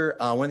measure,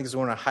 one of the things I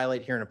want to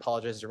highlight here and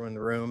apologize to everyone in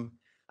the room,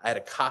 I had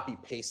a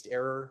copy-paste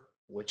error,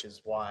 which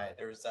is why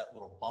there's that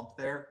little bump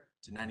there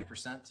to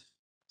 90%.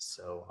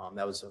 So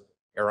that was an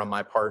error on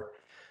my part.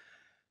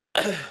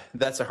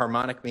 That's a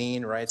harmonic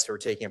mean, right? So we're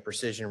taking a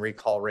precision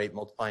recall rate,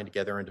 multiplying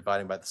together and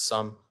dividing by the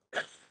sum.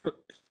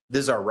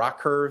 This is our ROC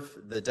curve.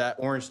 The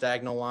orange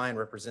diagonal line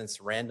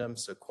represents random,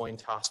 so coin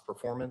toss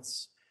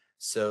performance.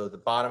 So the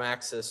bottom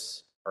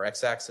axis, our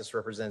x-axis,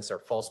 represents our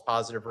false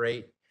positive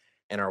rate,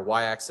 and our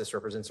y-axis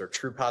represents our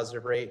true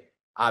positive rate.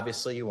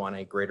 Obviously, you want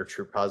a greater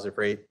true positive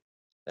rate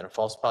than a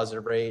false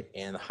positive rate,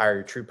 and the higher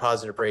your true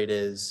positive rate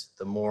is,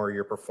 the more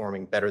you're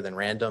performing better than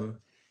random.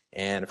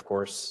 And of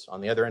course,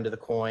 on the other end of the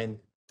coin,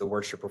 the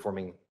worse you're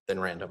performing than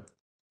random.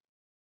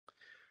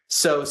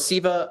 So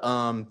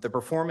SIVA, the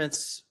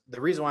performance, the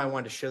reason why I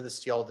wanted to show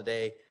this to y'all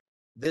today,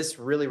 this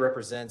really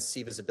represents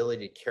SIVA's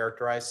ability to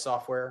characterize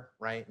software,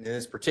 right? And in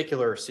this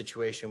particular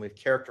situation, we've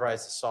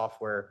characterized the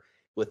software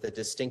with a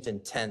distinct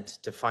intent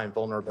to find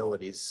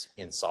vulnerabilities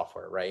in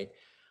software, right?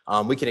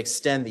 We can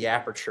extend the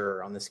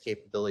aperture on this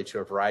capability to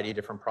a variety of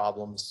different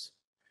problems,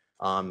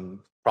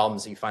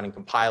 problems that you find in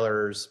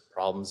compilers,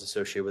 problems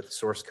associated with the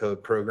source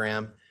code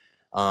program.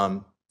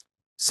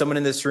 Someone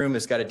in this room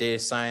has got a data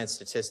science,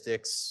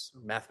 statistics,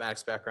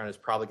 mathematics background is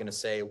probably going to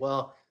say,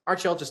 well,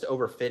 aren't y'all just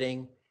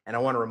overfitting? And I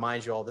want to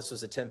remind you all, this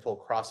was a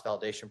 10-fold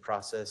cross-validation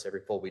process.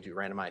 Every fold we do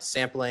randomized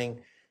sampling.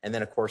 And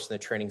then, of course, in the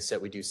training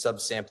set, we do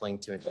subsampling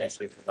to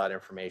intentionally provide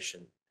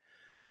information,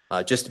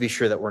 just to be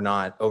sure that we're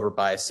not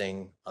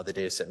over-biasing the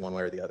data set in one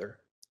way or the other.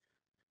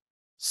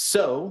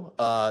 So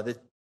the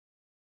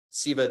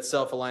SIVA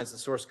itself aligns the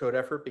source code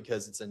effort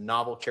because it's a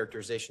novel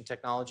characterization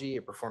technology.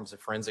 It performs a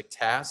forensic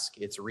task.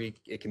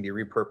 It can be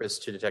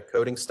repurposed to detect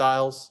coding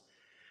styles.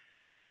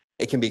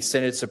 It can be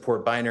extended to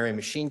support binary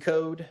machine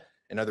code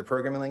and other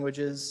programming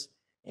languages.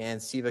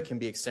 And SIVA can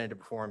be extended to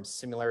perform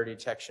similarity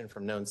detection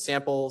from known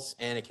samples,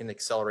 and it can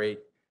accelerate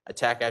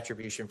attack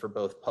attribution for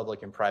both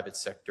public and private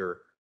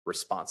sector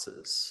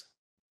responses.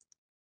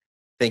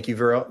 Thank you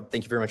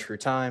very much for your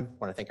time. I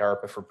want to thank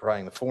IARPA for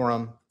providing the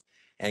forum.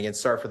 And again,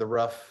 sorry for the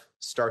rough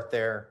start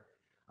there.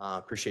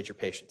 Appreciate your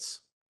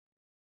patience.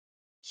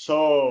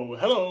 So,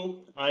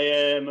 hello, I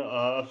am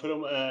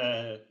from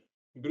a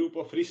group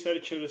of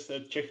researchers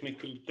at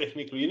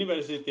Technical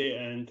University,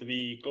 and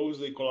we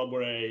closely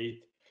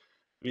collaborate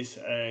with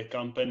a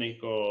company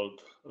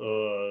called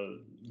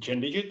Gen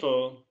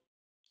Digital,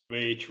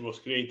 which was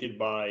created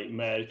by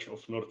merge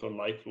of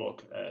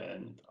NortonLifeLock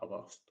and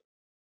Avast.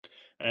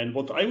 And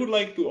what I would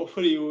like to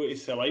offer you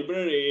is a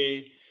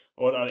library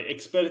or our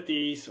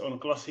expertise on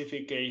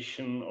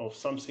classification of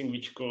something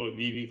which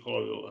we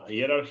call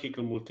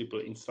hierarchical multiple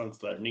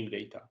instance learning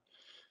data.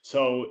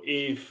 So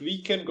if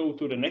we can go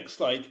to the next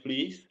slide,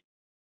 please.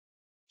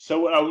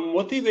 So our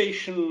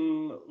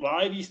motivation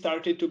why we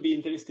started to be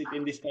interested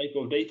in this type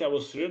of data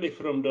was really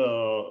from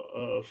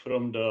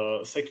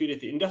the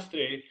security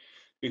industry,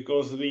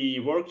 because we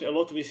worked a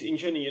lot with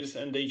engineers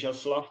and they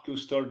just love to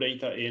store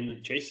data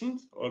in JSON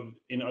or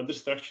in other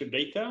structured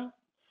data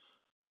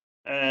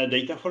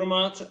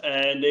formats,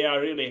 and they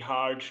are really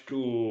hard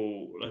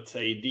to, let's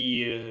say,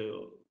 be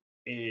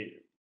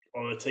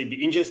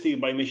ingested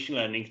by machine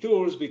learning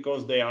tools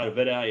because they are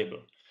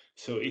variable.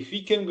 So if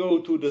we can go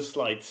to the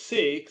slide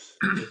 6,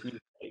 that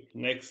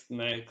means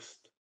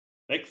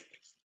like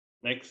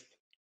next,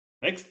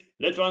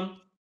 that one.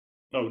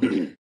 No,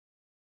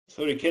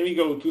 sorry, can we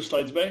go 2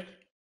 slides back?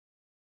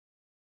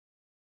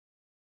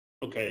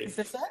 Okay. Is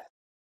this it?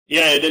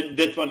 Yeah,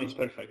 that one is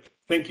perfect.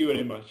 Thank you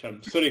very much.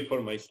 I'm sorry for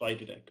my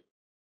slide deck.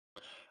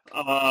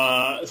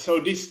 So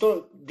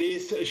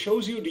this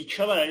shows you the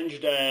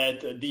challenge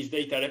that this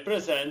data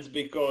represents,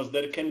 because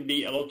there can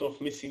be a lot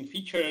of missing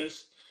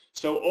features.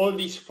 So all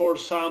these 4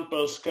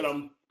 samples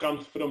come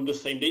from the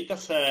same data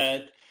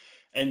set,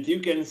 and you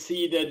can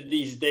see that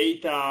these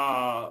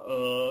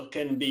data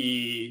can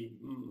be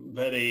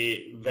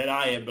very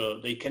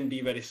variable. They can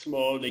be very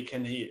small, they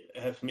can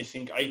have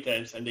missing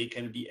items, and they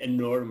can be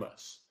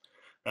enormous,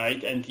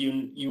 right? And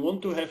you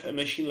want to have a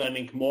machine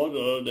learning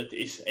model that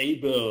is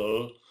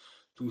able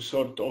to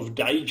sort of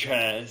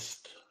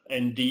digest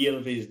and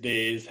deal with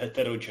this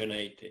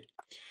heterogeneity.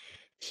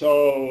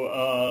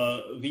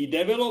 So we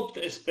developed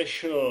a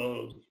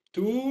special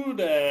tool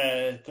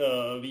that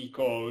we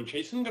call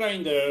JSON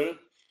Grinder,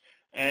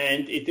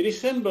 and it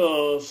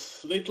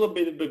resembles a little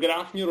bit the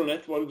graph neural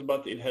networks,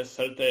 but it has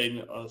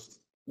certain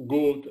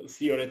good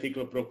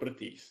theoretical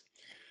properties.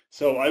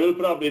 So I will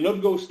probably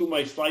not go through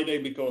my slide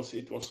deck because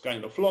it was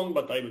kind of long,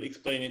 but I will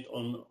explain it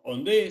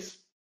on this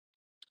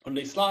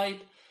slide.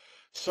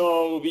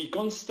 So we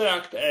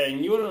construct a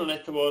neural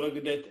network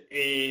that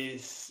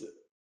is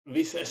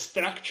with a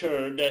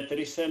structure that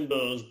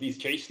resembles these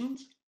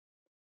JSONs.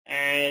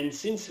 And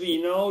since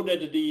we know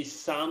that these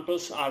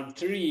samples are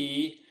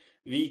 3,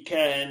 we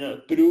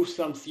can prove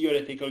some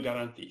theoretical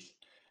guarantees.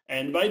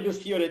 And by the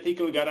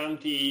theoretical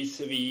guarantees,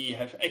 we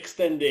have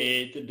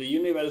extended the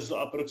universal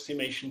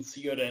approximation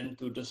theorem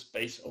to the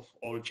space of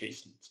all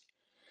JSONs.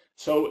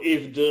 So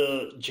if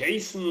the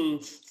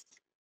JSONs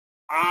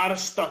are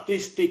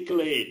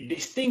statistically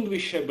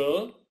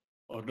distinguishable,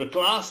 or the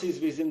classes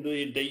within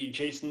the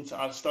JSONs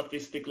are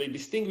statistically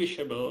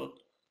distinguishable,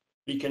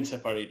 we can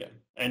separate them,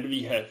 and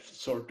we have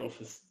sort of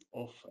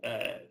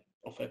a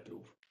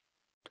proof.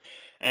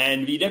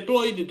 And we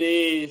deployed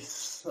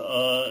this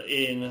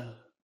in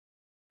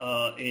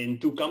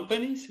 2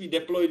 companies. We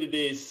deployed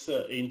this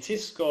in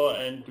Cisco,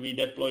 and we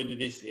deployed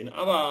this in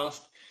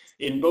Avast.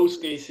 In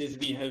both cases,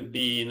 we have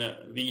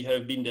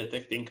been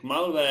detecting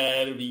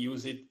malware. We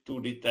use it to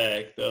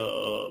detect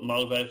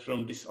malware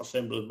from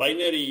disassembled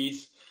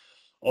binaries,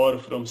 or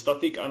from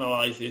static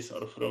analysis,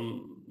 or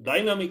from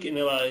dynamic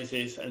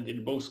analysis. And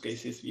in both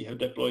cases, we have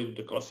deployed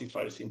the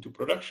classifiers into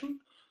production.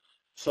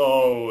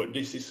 So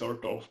this is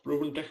sort of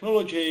proven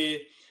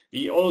technology.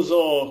 We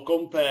also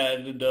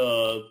compared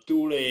the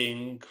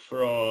tooling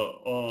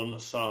on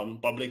some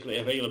publicly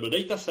available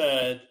data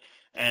set,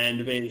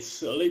 and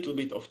with a little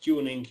bit of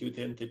tuning, you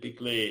can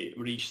typically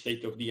reach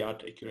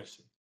state-of-the-art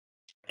accuracy.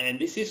 And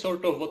this is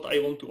sort of what I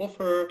want to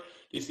offer.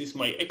 This is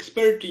my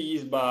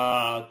expertise,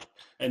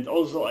 and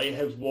also I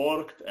have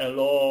worked a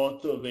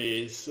lot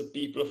with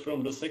people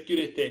from the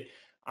security.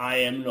 I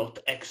am not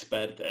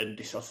expert at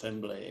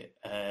disassembly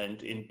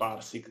and in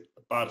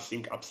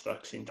parsing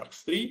abstract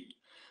syntax tree,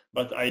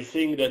 but I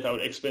think that our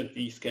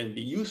expertise can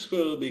be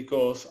useful,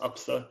 because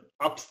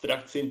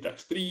abstract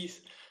syntax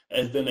trees,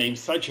 as the name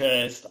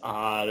suggests,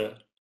 are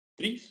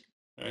trees,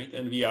 right?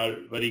 And we are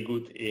very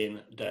good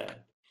in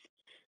that.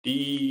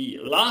 The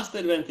last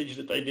advantage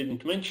that I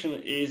didn't mention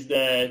is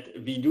that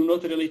we do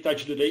not really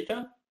touch the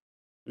data.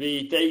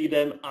 We take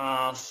them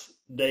as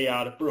they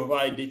are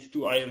provided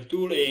to our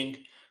tooling,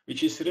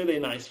 which is really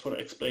nice for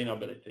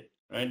explainability,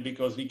 right?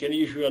 Because we can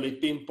usually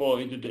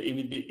pinpoint the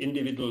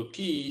individual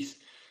keys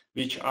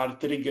which are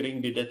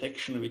triggering the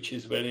detection, which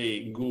is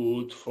very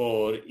good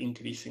for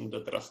increasing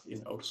the trust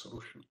in our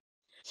solution.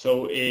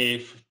 So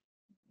if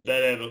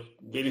there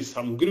is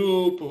some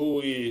group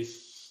who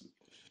is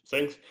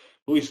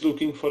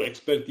looking for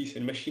expertise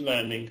in machine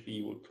learning,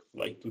 we would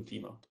like to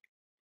team up.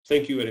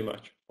 Thank you very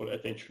much for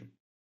attention.